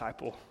you to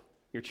disciple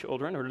your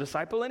children or to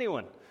disciple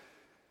anyone.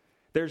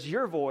 There's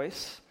your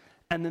voice,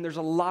 and then there's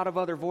a lot of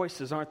other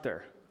voices, aren't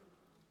there?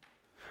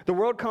 The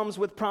world comes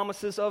with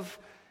promises of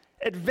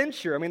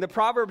adventure. I mean, the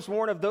Proverbs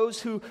warn of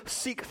those who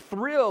seek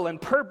thrill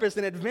and purpose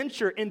and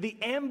adventure in the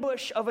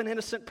ambush of an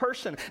innocent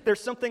person. There's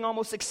something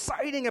almost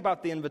exciting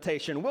about the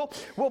invitation.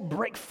 We'll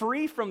break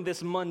free from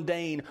this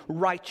mundane,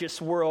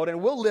 righteous world, and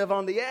we'll live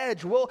on the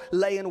edge. We'll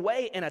lay in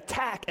wait and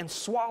attack and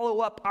swallow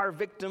up our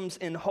victims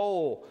in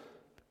whole.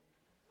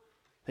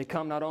 They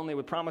come not only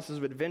with promises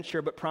of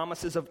adventure, but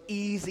promises of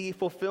easy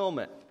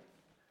fulfillment.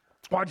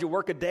 Why'd you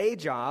work a day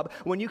job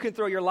when you can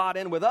throw your lot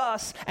in with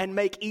us and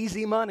make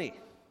easy money?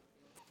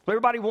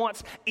 Everybody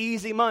wants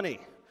easy money.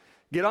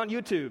 Get on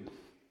YouTube.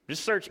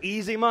 Just search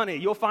easy money.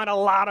 You'll find a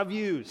lot of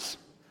views.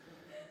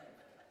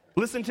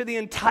 Listen to the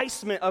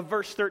enticement of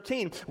verse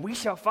 13. We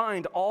shall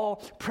find all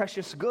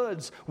precious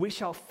goods. We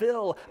shall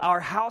fill our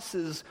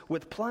houses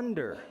with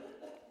plunder.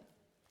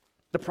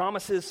 The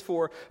promises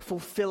for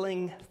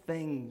fulfilling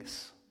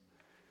things.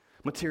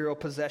 Material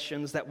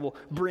possessions that will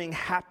bring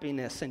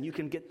happiness, and you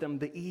can get them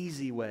the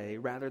easy way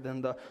rather than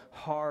the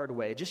hard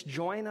way. Just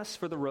join us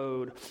for the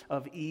road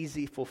of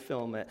easy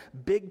fulfillment.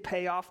 Big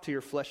payoff to your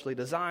fleshly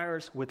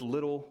desires with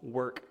little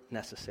work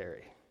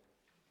necessary.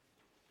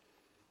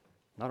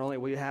 Not only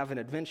will you have an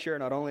adventure,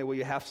 not only will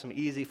you have some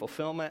easy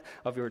fulfillment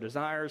of your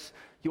desires,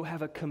 you'll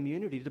have a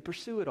community to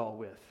pursue it all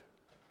with.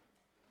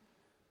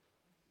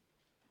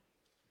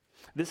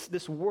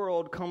 This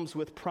world comes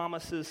with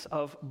promises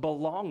of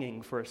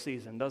belonging for a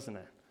season, doesn't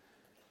it?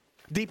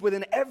 Deep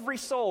within every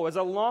soul is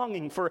a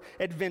longing for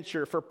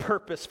adventure, for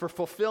purpose, for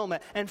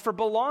fulfillment, and for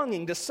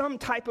belonging to some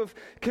type of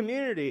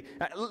community.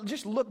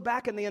 Just look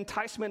back in the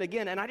enticement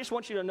again, and I just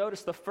want you to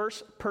notice the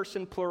first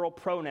person plural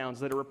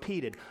pronouns that are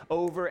repeated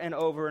over and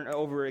over and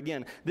over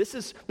again. This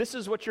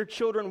is what your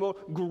children will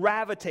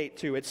gravitate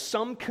to. It's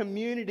some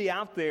community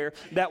out there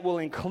that will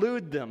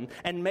include them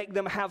and make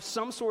them have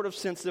some sort of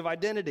sense of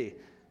identity.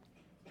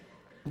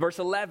 Verse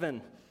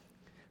 11,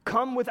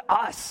 come with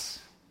us.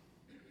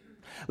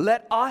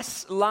 Let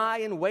us lie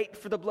in wait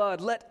for the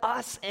blood. Let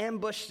us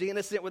ambush the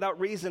innocent without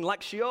reason.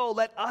 Like Sheol,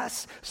 let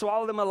us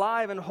swallow them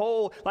alive and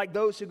whole like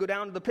those who go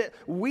down to the pit.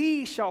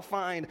 We shall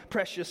find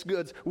precious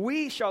goods.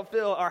 We shall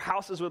fill our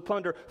houses with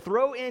plunder.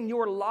 Throw in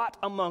your lot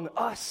among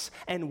us,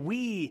 and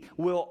we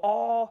will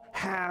all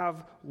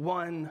have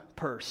one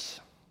purse.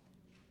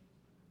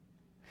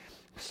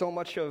 So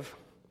much of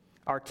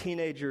our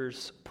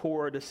teenagers'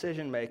 poor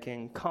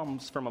decision-making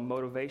comes from a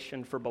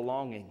motivation for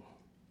belonging.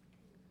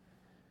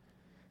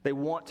 They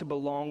want to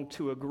belong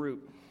to a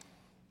group,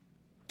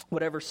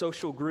 whatever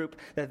social group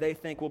that they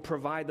think will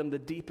provide them the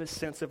deepest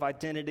sense of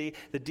identity,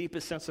 the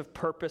deepest sense of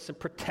purpose and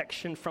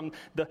protection from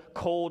the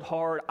cold,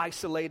 hard,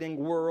 isolating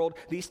world.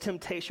 These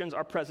temptations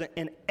are present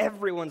in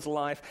everyone's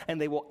life,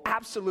 and they will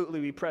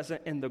absolutely be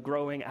present in the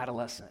growing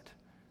adolescent.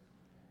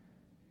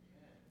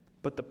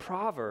 But the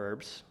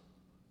Proverbs,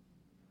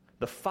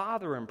 the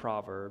father in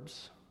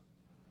Proverbs,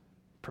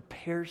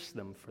 prepares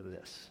them for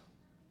this.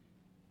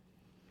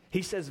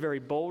 He says very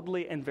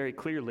boldly and very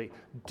clearly,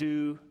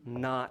 do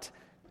not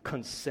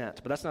consent.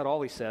 But that's not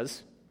all he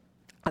says.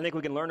 I think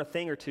we can learn a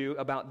thing or two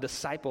about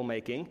disciple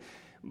making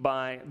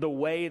by the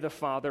way the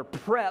father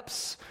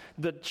preps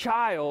the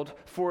child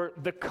for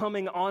the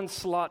coming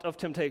onslaught of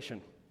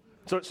temptation.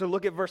 So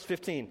look at verse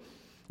 15.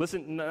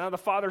 Listen, now the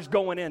father's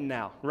going in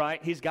now, right?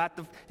 He's got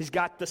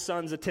the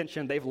son's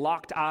attention. They've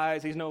locked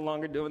eyes. He's no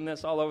longer doing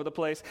this all over the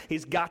place.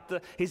 He's got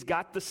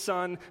the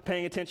son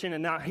paying attention,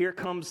 and now here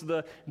comes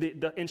the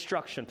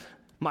instruction.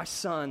 My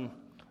son,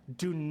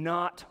 do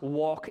not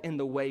walk in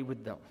the way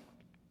with them.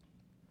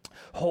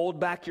 Hold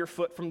back your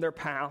foot from their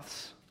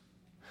paths,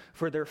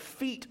 for their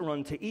feet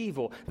run to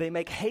evil. They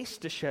make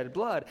haste to shed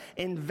blood.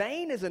 In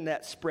vain is a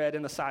net spread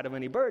in the sight of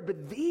any bird,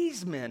 but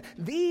these men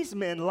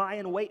lie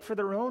in wait for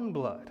their own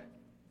blood.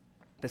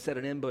 They set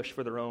an ambush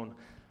for their own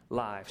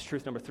lives.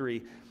 Truth number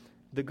 3,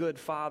 the good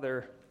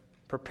father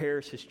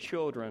prepares his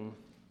children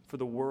for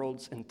the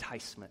world's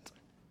enticement.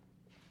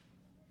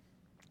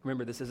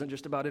 Remember, this isn't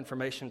just about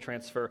information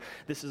transfer.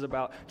 This is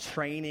about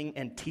training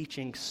and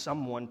teaching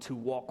someone to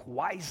walk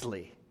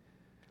wisely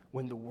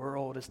when the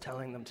world is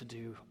telling them to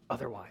do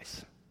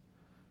otherwise.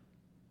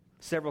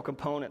 Several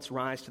components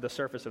rise to the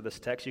surface of this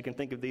text. You can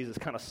think of these as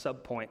kind of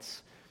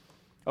subpoints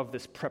of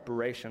this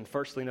preparation.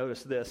 Firstly,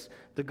 notice this: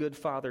 the good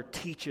father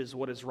teaches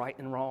what is right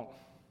and wrong.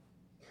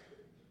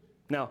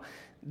 Now,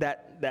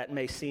 that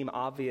may seem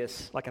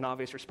obvious, like an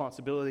obvious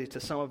responsibility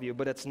to some of you,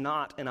 but it's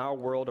not in our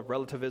world of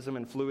relativism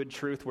and fluid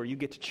truth where you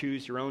get to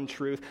choose your own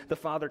truth. The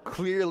father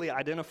clearly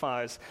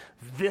identifies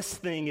this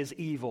thing is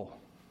evil.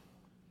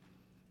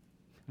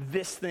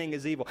 This thing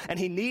is evil. And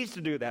he needs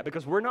to do that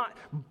because we're not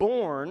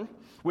born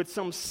with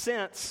some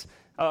sense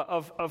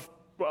of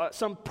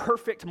some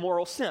perfect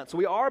moral sense.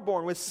 We are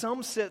born with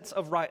some sense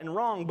of right and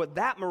wrong, but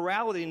that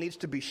morality needs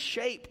to be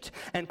shaped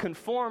and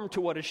conformed to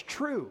what is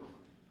true.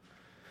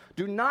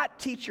 Do not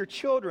teach your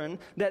children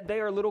that they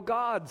are little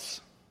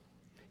gods,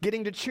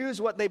 getting to choose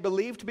what they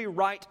believe to be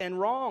right and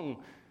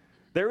wrong.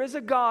 There is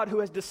a God who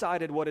has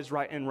decided what is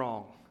right and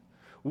wrong.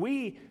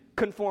 We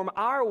conform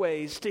our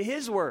ways to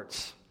his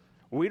words.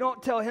 We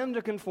don't tell him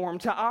to conform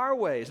to our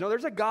ways. No,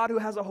 there's a God who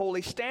has a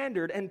holy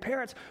standard, and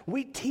parents,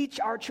 we teach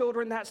our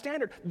children that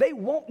standard. They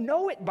won't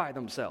know it by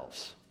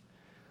themselves.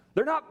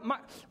 They're not,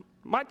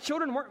 my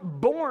children weren't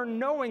born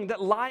knowing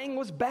that lying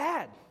was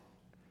bad.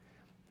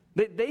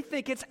 They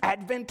think it's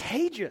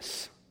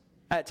advantageous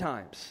at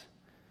times.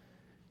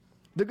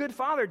 The good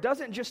father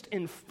doesn't just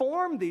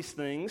inform these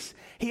things,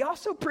 he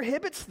also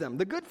prohibits them.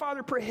 The good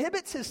father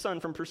prohibits his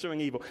son from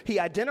pursuing evil. He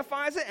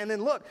identifies it, and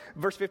then look,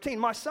 verse 15,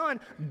 my son,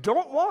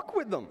 don't walk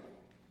with them.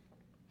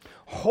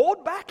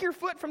 Hold back your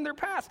foot from their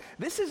paths.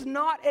 This is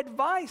not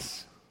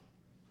advice.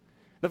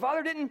 The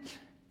father didn't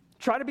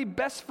try to be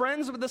best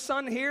friends with the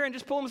son here and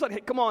just pull him aside. Hey,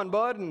 come on,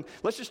 bud, and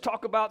let's just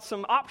talk about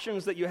some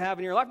options that you have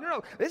in your life.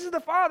 No, this is the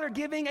father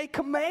giving a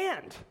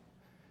command,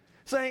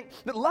 saying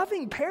that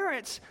loving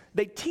parents,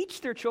 they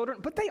teach their children,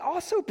 but they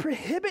also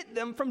prohibit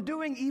them from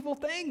doing evil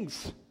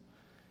things.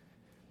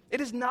 It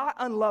is not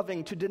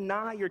unloving to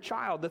deny your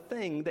child the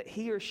thing that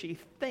he or she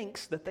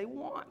thinks that they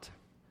want.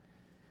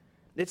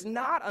 It's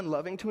not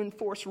unloving to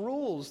enforce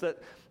rules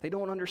that they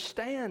don't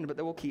understand, but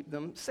that will keep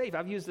them safe.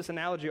 I've used this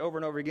analogy over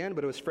and over again,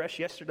 but it was fresh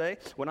yesterday.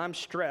 When I'm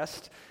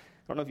stressed,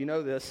 I don't know if you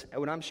know this,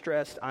 when I'm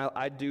stressed,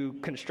 I do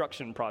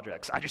construction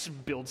projects. I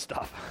just build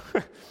stuff.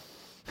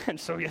 And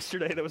so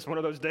yesterday, that was one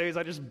of those days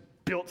I just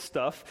built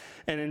stuff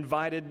and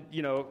invited,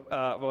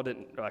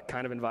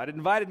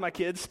 invited my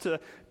kids to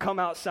come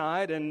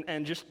outside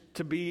and just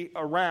to be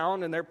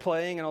around, and they're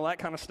playing and all that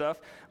kind of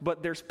stuff.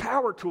 But there's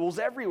power tools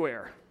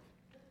everywhere.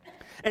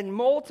 And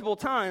multiple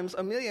times,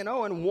 Amelia and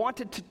Owen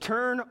wanted to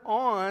turn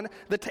on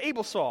the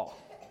table saw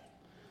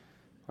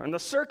and the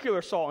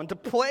circular saw and to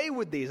play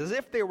with these as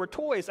if they were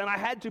toys, and I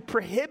had to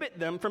prohibit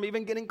them from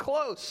even getting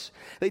close.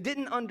 They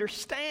didn't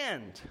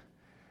understand.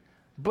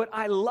 But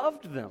I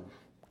loved them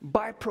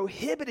by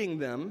prohibiting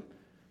them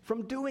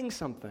from doing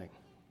something.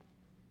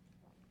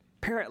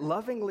 Parent,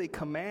 lovingly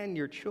command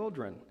your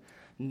children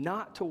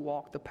not to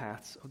walk the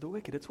paths of the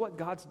wicked. It's what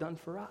God's done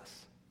for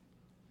us.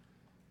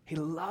 He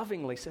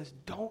lovingly says,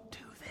 don't do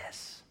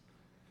this.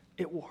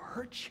 It will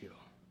hurt you.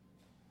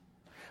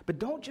 But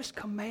don't just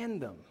command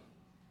them.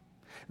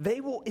 They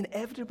will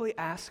inevitably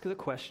ask the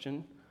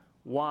question,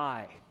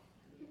 why?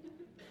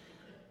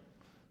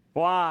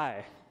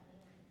 Why?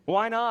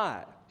 Why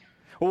not?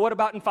 Well, what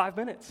about in 5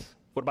 minutes?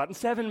 What about in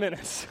 7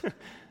 minutes?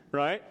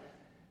 Right?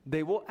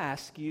 They will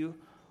ask you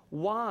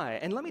why.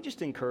 And let me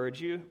just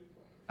encourage you,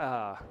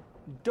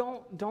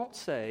 don't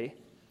say,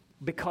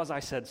 because I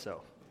said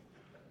so.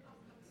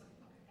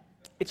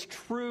 It's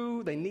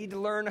true, they need to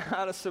learn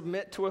how to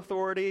submit to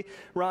authority,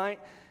 right?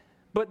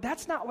 But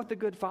that's not what the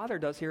good father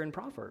does here in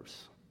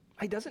Proverbs.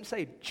 He doesn't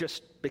say,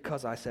 just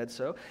because I said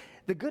so.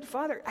 The good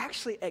father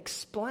actually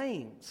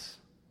explains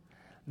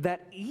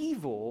that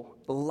evil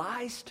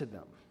lies to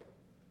them.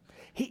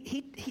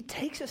 He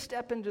takes a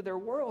step into their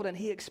world and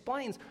he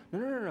explains,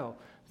 no.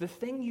 The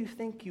thing you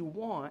think you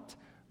want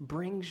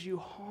brings you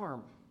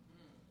harm.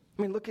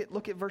 I mean, look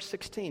at verse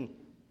 16.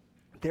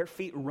 Their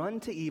feet run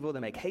to evil,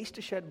 they make haste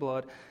to shed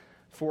blood,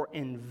 for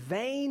in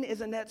vain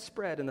is a net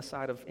spread in the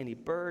sight of any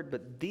bird,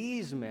 but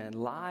these men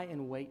lie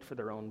in wait for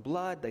their own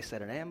blood. They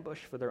set an ambush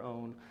for their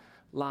own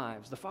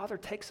lives. The father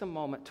takes a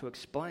moment to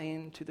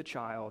explain to the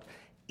child,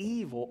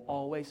 evil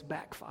always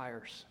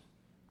backfires.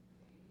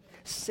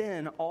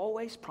 Sin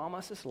always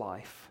promises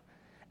life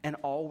and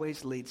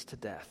always leads to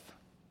death.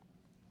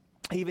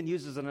 He even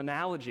uses an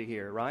analogy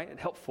here, right?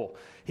 Helpful.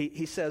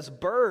 He says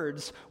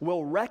birds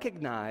will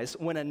recognize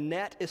when a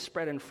net is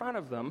spread in front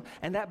of them,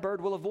 and that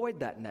bird will avoid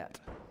that net.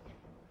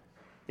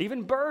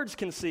 Even birds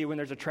can see when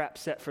there's a trap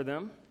set for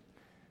them.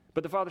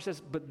 But the father says,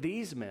 but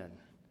these men,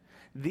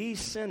 these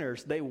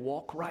sinners, they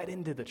walk right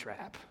into the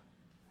trap.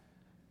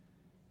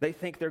 They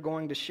think they're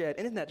going to shed.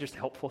 Isn't that just a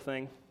helpful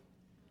thing?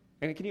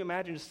 And can you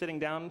imagine just sitting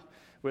down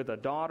with a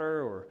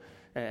daughter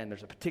and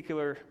there's a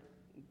particular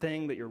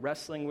thing that you're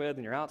wrestling with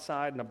and you're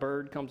outside and a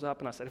bird comes up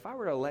and I said, if I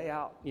were to lay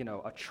out,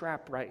 a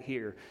trap right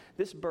here,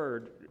 this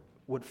bird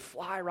would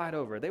fly right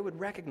over. They would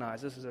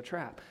recognize this as a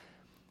trap.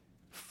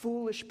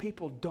 Foolish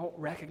people don't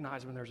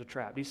recognize when there's a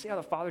trap. Do you see how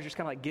the father's just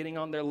kind of like getting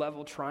on their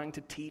level trying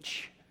to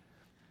teach?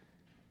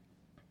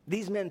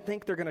 These men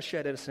think they're going to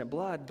shed innocent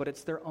blood, but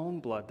it's their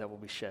own blood that will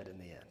be shed in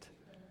the end.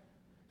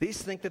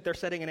 These think that they're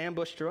setting an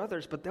ambush to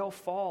others, but they'll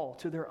fall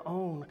to their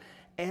own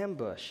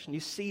ambush. And you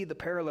see the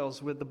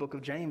parallels with the book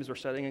of James we're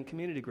studying in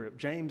community group.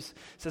 James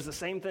says the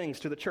same things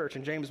to the church.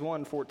 In James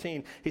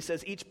 1:14, he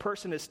says, each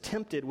person is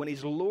tempted when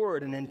he's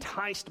lured and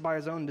enticed by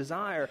his own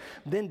desire.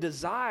 Then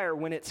desire,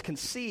 when it's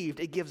conceived,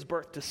 it gives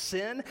birth to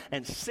sin.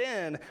 And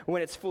sin,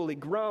 when it's fully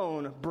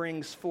grown,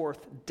 brings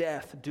forth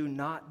death. Do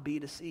not be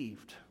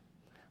deceived,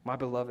 my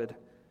beloved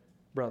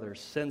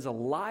brothers. Sin's a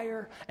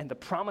liar, and the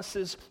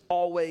promises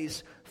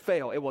always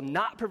fail. It will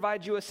not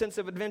provide you a sense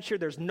of adventure.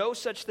 There's no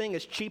such thing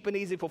as cheap and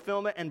easy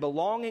fulfillment, and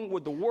belonging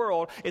with the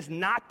world is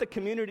not the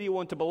community you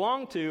want to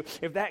belong to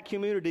if that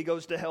community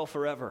goes to hell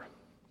forever.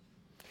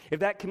 If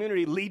that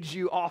community leads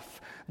you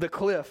off the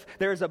cliff,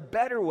 there is a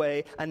better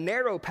way, a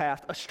narrow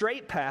path, a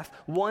straight path,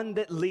 one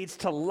that leads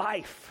to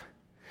life.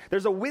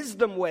 There's a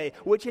wisdom way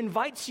which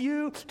invites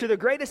you to the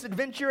greatest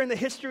adventure in the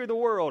history of the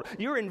world.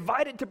 You're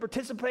invited to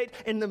participate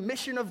in the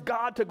mission of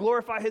God to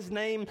glorify his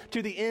name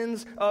to the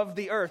ends of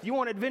the earth. You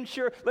want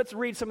adventure? Let's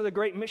read some of the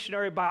great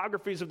missionary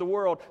biographies of the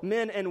world.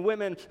 Men and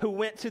women who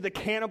went to the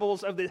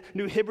cannibals of the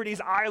New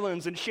Hebrides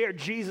Islands and shared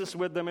Jesus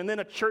with them, and then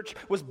a church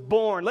was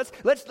born.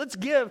 Let's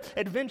give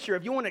adventure.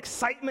 If you want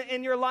excitement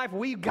in your life,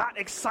 we've got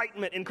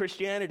excitement in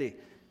Christianity.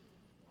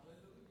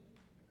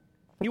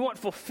 You want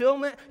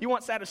fulfillment, you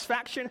want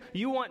satisfaction,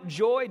 you want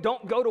joy.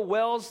 Don't go to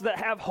wells that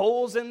have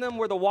holes in them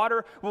where the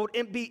water will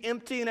be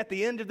empty, and at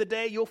the end of the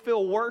day you'll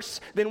feel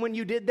worse than when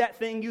you did that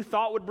thing you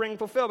thought would bring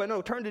fulfillment.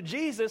 No, turn to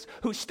Jesus,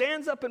 who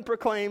stands up and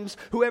proclaims,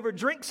 whoever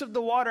drinks of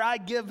the water I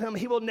give him,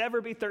 he will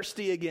never be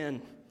thirsty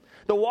again.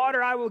 The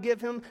water I will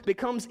give him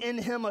becomes in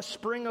him a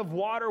spring of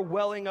water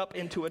welling up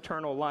into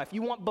eternal life.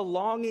 You want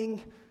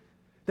belonging?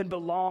 Then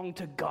belong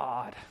to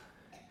God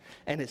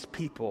and his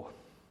people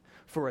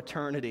for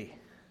eternity.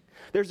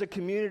 There's a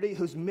community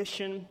whose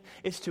mission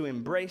is to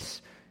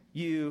embrace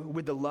you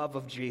with the love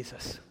of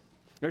Jesus.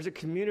 There's a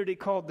community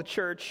called the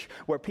church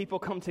where people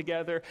come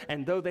together,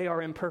 and though they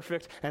are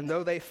imperfect and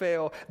though they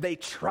fail, they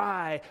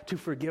try to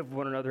forgive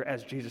one another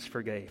as Jesus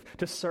forgave,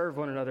 to serve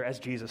one another as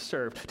Jesus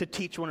served, to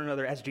teach one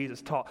another as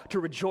Jesus taught, to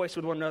rejoice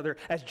with one another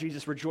as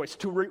Jesus rejoiced,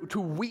 to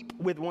weep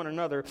with one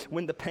another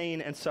when the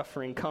pain and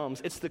suffering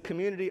comes. It's the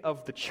community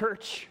of the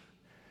church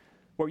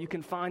where you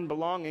can find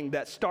belonging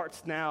that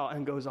starts now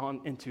and goes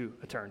on into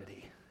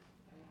eternity.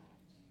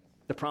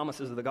 The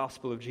promises of the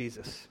gospel of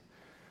Jesus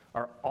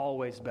are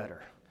always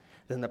better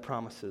than the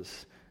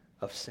promises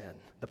of sin.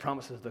 The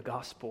promises of the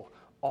gospel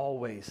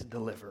always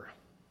deliver,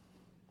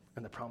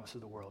 and the promises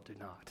of the world do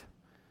not.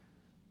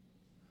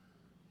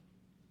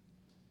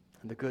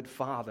 And the good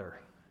father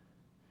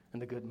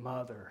and the good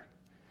mother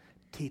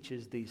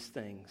teaches these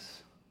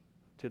things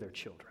to their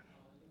children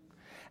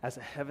as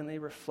a heavenly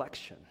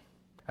reflection,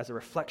 as a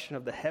reflection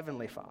of the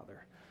heavenly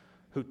Father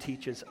who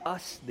teaches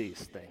us these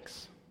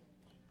things,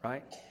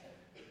 right?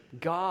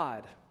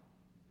 God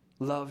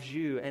loves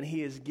you, and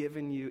he has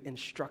given you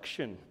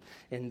instruction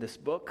in this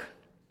book.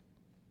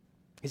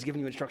 He's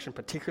given you instruction,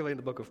 particularly in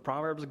the book of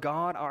Proverbs.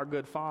 God, our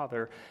good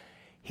Father,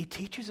 he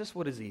teaches us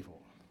what is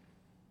evil.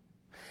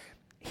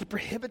 He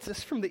prohibits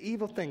us from the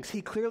evil things.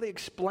 He clearly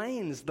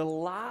explains the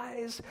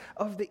lies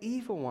of the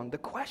evil one. The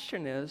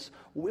question is,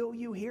 will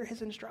you hear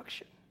his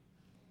instruction?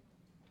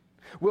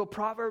 Will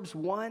Proverbs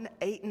 1,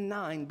 8, and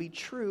 9 be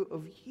true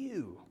of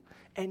you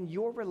and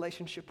your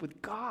relationship with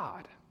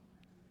God?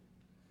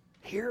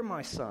 Hear,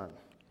 my son,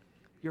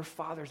 your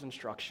father's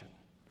instruction.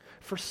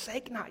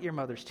 Forsake not your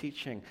mother's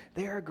teaching.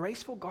 They are a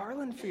graceful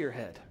garland for your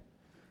head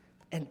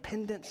and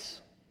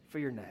pendants for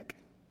your neck.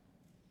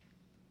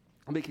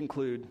 Let me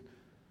conclude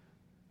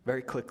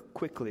very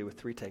quickly with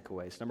 3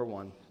 takeaways. Number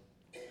one,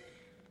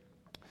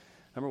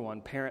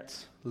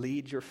 parents,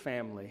 lead your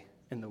family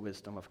in the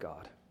wisdom of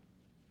God.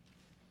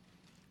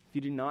 If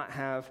you do not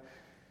have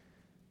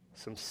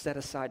some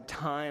set-aside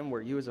time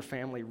where you as a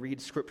family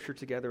read Scripture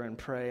together and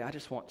pray, I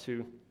just want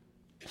to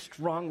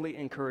strongly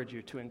encourage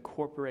you to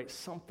incorporate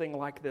something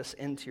like this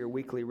into your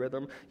weekly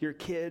rhythm. Your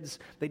kids,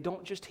 they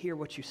don't just hear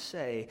what you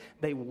say,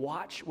 they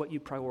watch what you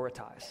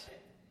prioritize.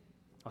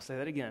 I'll say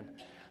that again.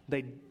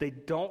 They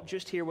don't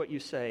just hear what you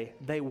say,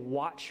 they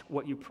watch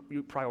what you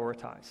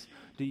prioritize.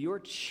 Do your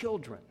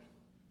children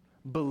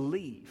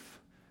believe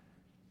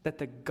that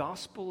the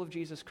gospel of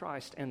Jesus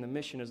Christ and the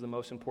mission is the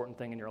most important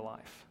thing in your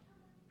life?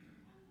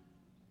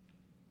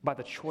 By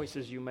the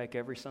choices you make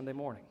every Sunday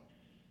morning.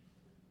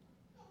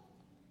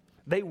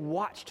 They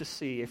watch to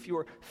see if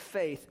your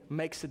faith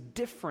makes a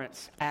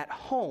difference at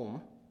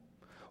home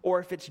or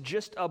if it's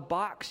just a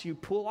box you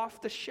pull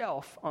off the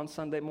shelf on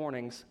Sunday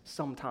mornings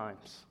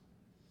sometimes.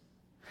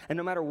 And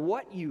no matter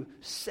what you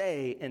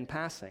say in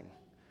passing,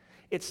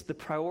 it's the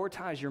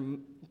priorities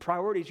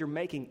you're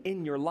making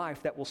in your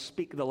life that will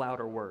speak the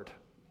louder word.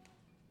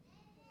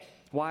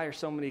 Why are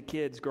so many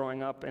kids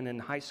growing up and in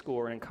high school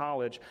or in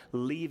college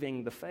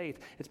leaving the faith?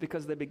 It's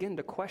because they begin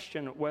to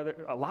question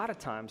a lot of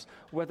times,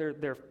 whether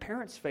their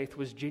parents' faith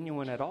was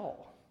genuine at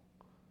all,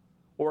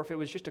 or if it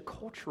was just a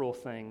cultural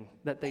thing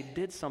that they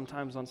did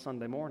sometimes on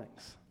Sunday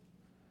mornings.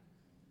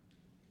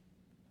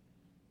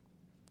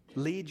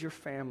 Lead your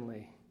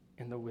family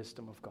in the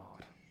wisdom of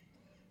God.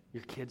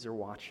 Your kids are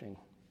watching.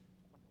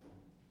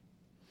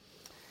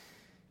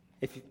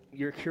 If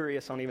you're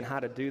curious on even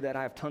how to do that,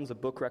 I have tons of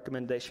book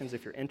recommendations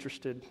if you're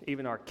interested.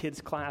 Even our kids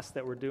class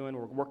that we're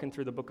working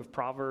through the book of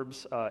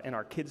Proverbs in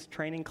our kids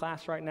training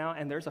class right now.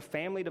 And there's a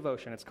family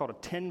devotion. It's called a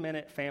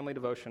 10-minute family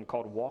devotion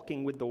called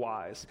Walking with the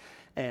Wise.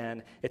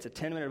 And it's a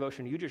 10-minute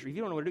devotion. If you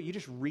don't know what to do, you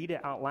just read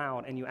it out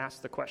loud and you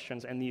ask the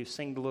questions and you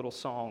sing the little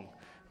song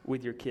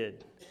with your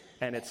kid.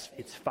 And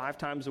it's 5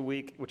 times a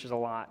week, which is a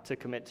lot to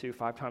commit to,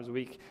 5 times a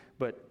week.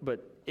 But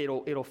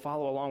it'll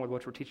follow along with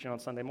what we're teaching on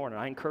Sunday morning.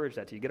 I encourage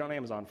that to you. Get on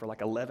Amazon for like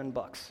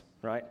 $11,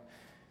 right?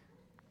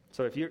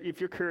 So if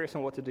you're curious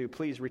on what to do,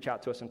 please reach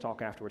out to us and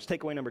talk afterwards.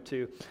 Takeaway number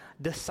 2,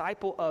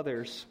 disciple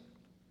others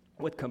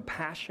with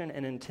compassion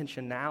and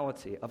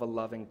intentionality of a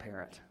loving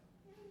parent.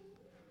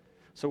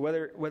 So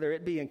whether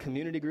it be in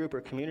community group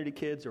or community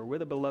kids or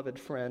with a beloved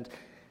friend,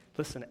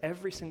 listen,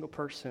 every single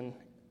person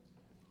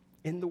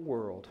in the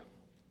world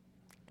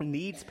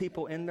needs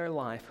people in their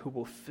life who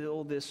will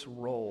fill this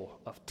role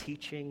of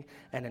teaching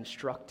and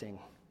instructing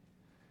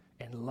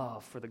and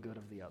love for the good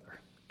of the other.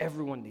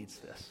 Everyone needs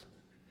this.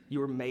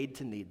 You are made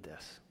to need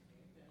this.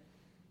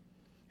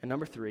 And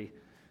number 3,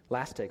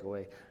 last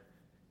takeaway,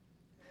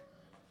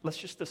 let's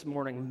just this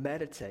morning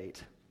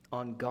meditate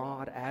on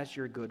God as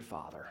your good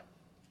Father.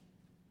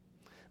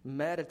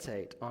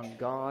 Meditate on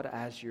God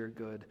as your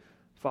good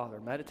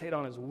Father. Meditate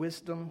on His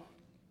wisdom,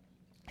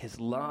 His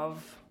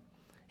love,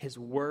 His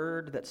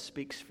word that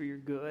speaks for your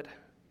good.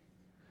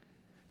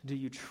 Do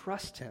you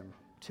trust Him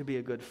to be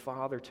a good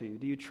father to you?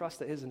 Do you trust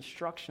that His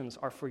instructions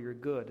are for your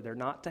good? They're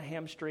not to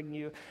hamstring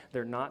you.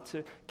 They're not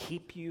to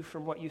keep you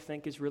from what you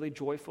think is really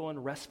joyful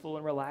and restful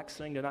and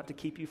relaxing. They're not to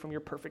keep you from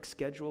your perfect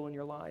schedule in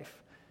your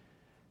life.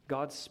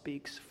 God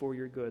speaks for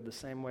your good the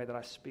same way that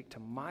I speak to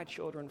my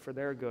children for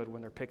their good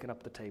when they're picking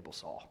up the table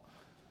saw.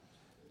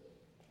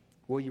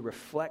 Will you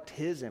reflect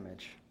His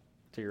image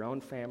to your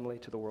own family,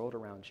 to the world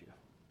around you?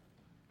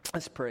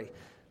 Let's pray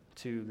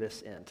to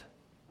this end.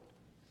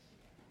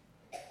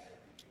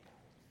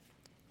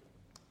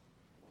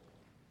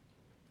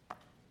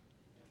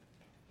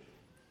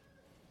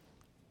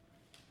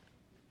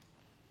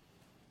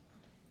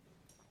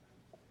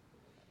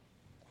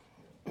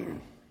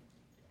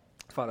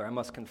 Father, I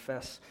must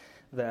confess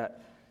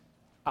that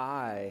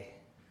I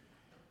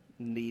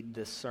need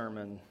this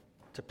sermon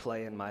to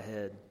play in my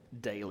head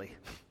daily.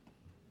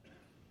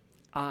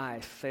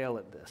 I fail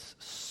at this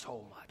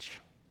so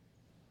much.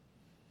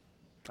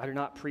 I do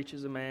not preach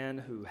as a man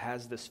who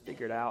has this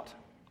figured out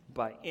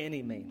by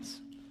any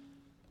means.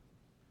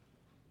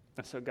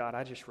 And so, God,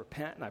 I just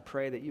repent and I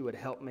pray that you would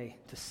help me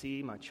to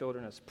see my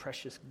children as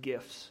precious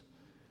gifts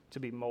to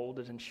be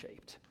molded and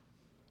shaped.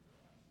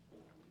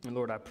 And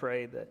Lord, I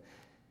pray that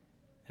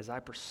as I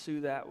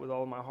pursue that with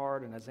all of my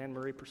heart and as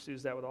Anne-Marie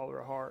pursues that with all of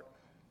her heart,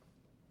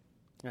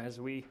 and as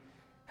we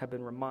have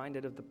been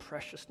reminded of the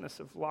preciousness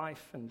of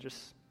life and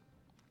just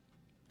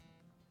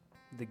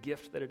the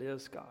gift that it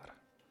is, God.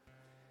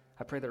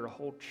 I pray that our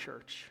whole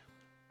church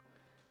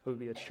would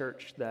be a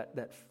church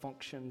that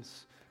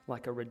functions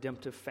like a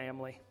redemptive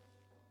family,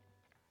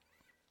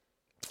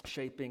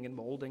 shaping and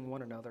molding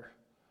one another.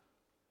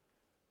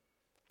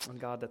 And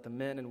God, that the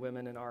men and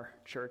women in our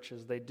church,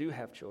 as they do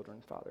have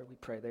children, Father, we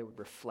pray they would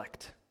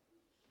reflect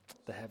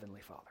the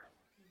Heavenly Father.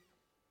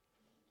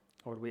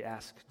 Lord, we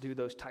ask, do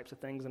those types of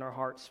things in our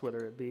hearts,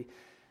 whether it be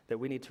that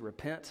we need to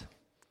repent,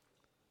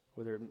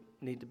 whether it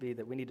need to be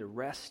that we need to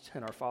rest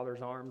in our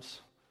Father's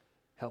arms.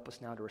 Help us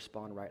now to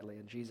respond rightly.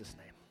 In Jesus'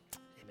 name.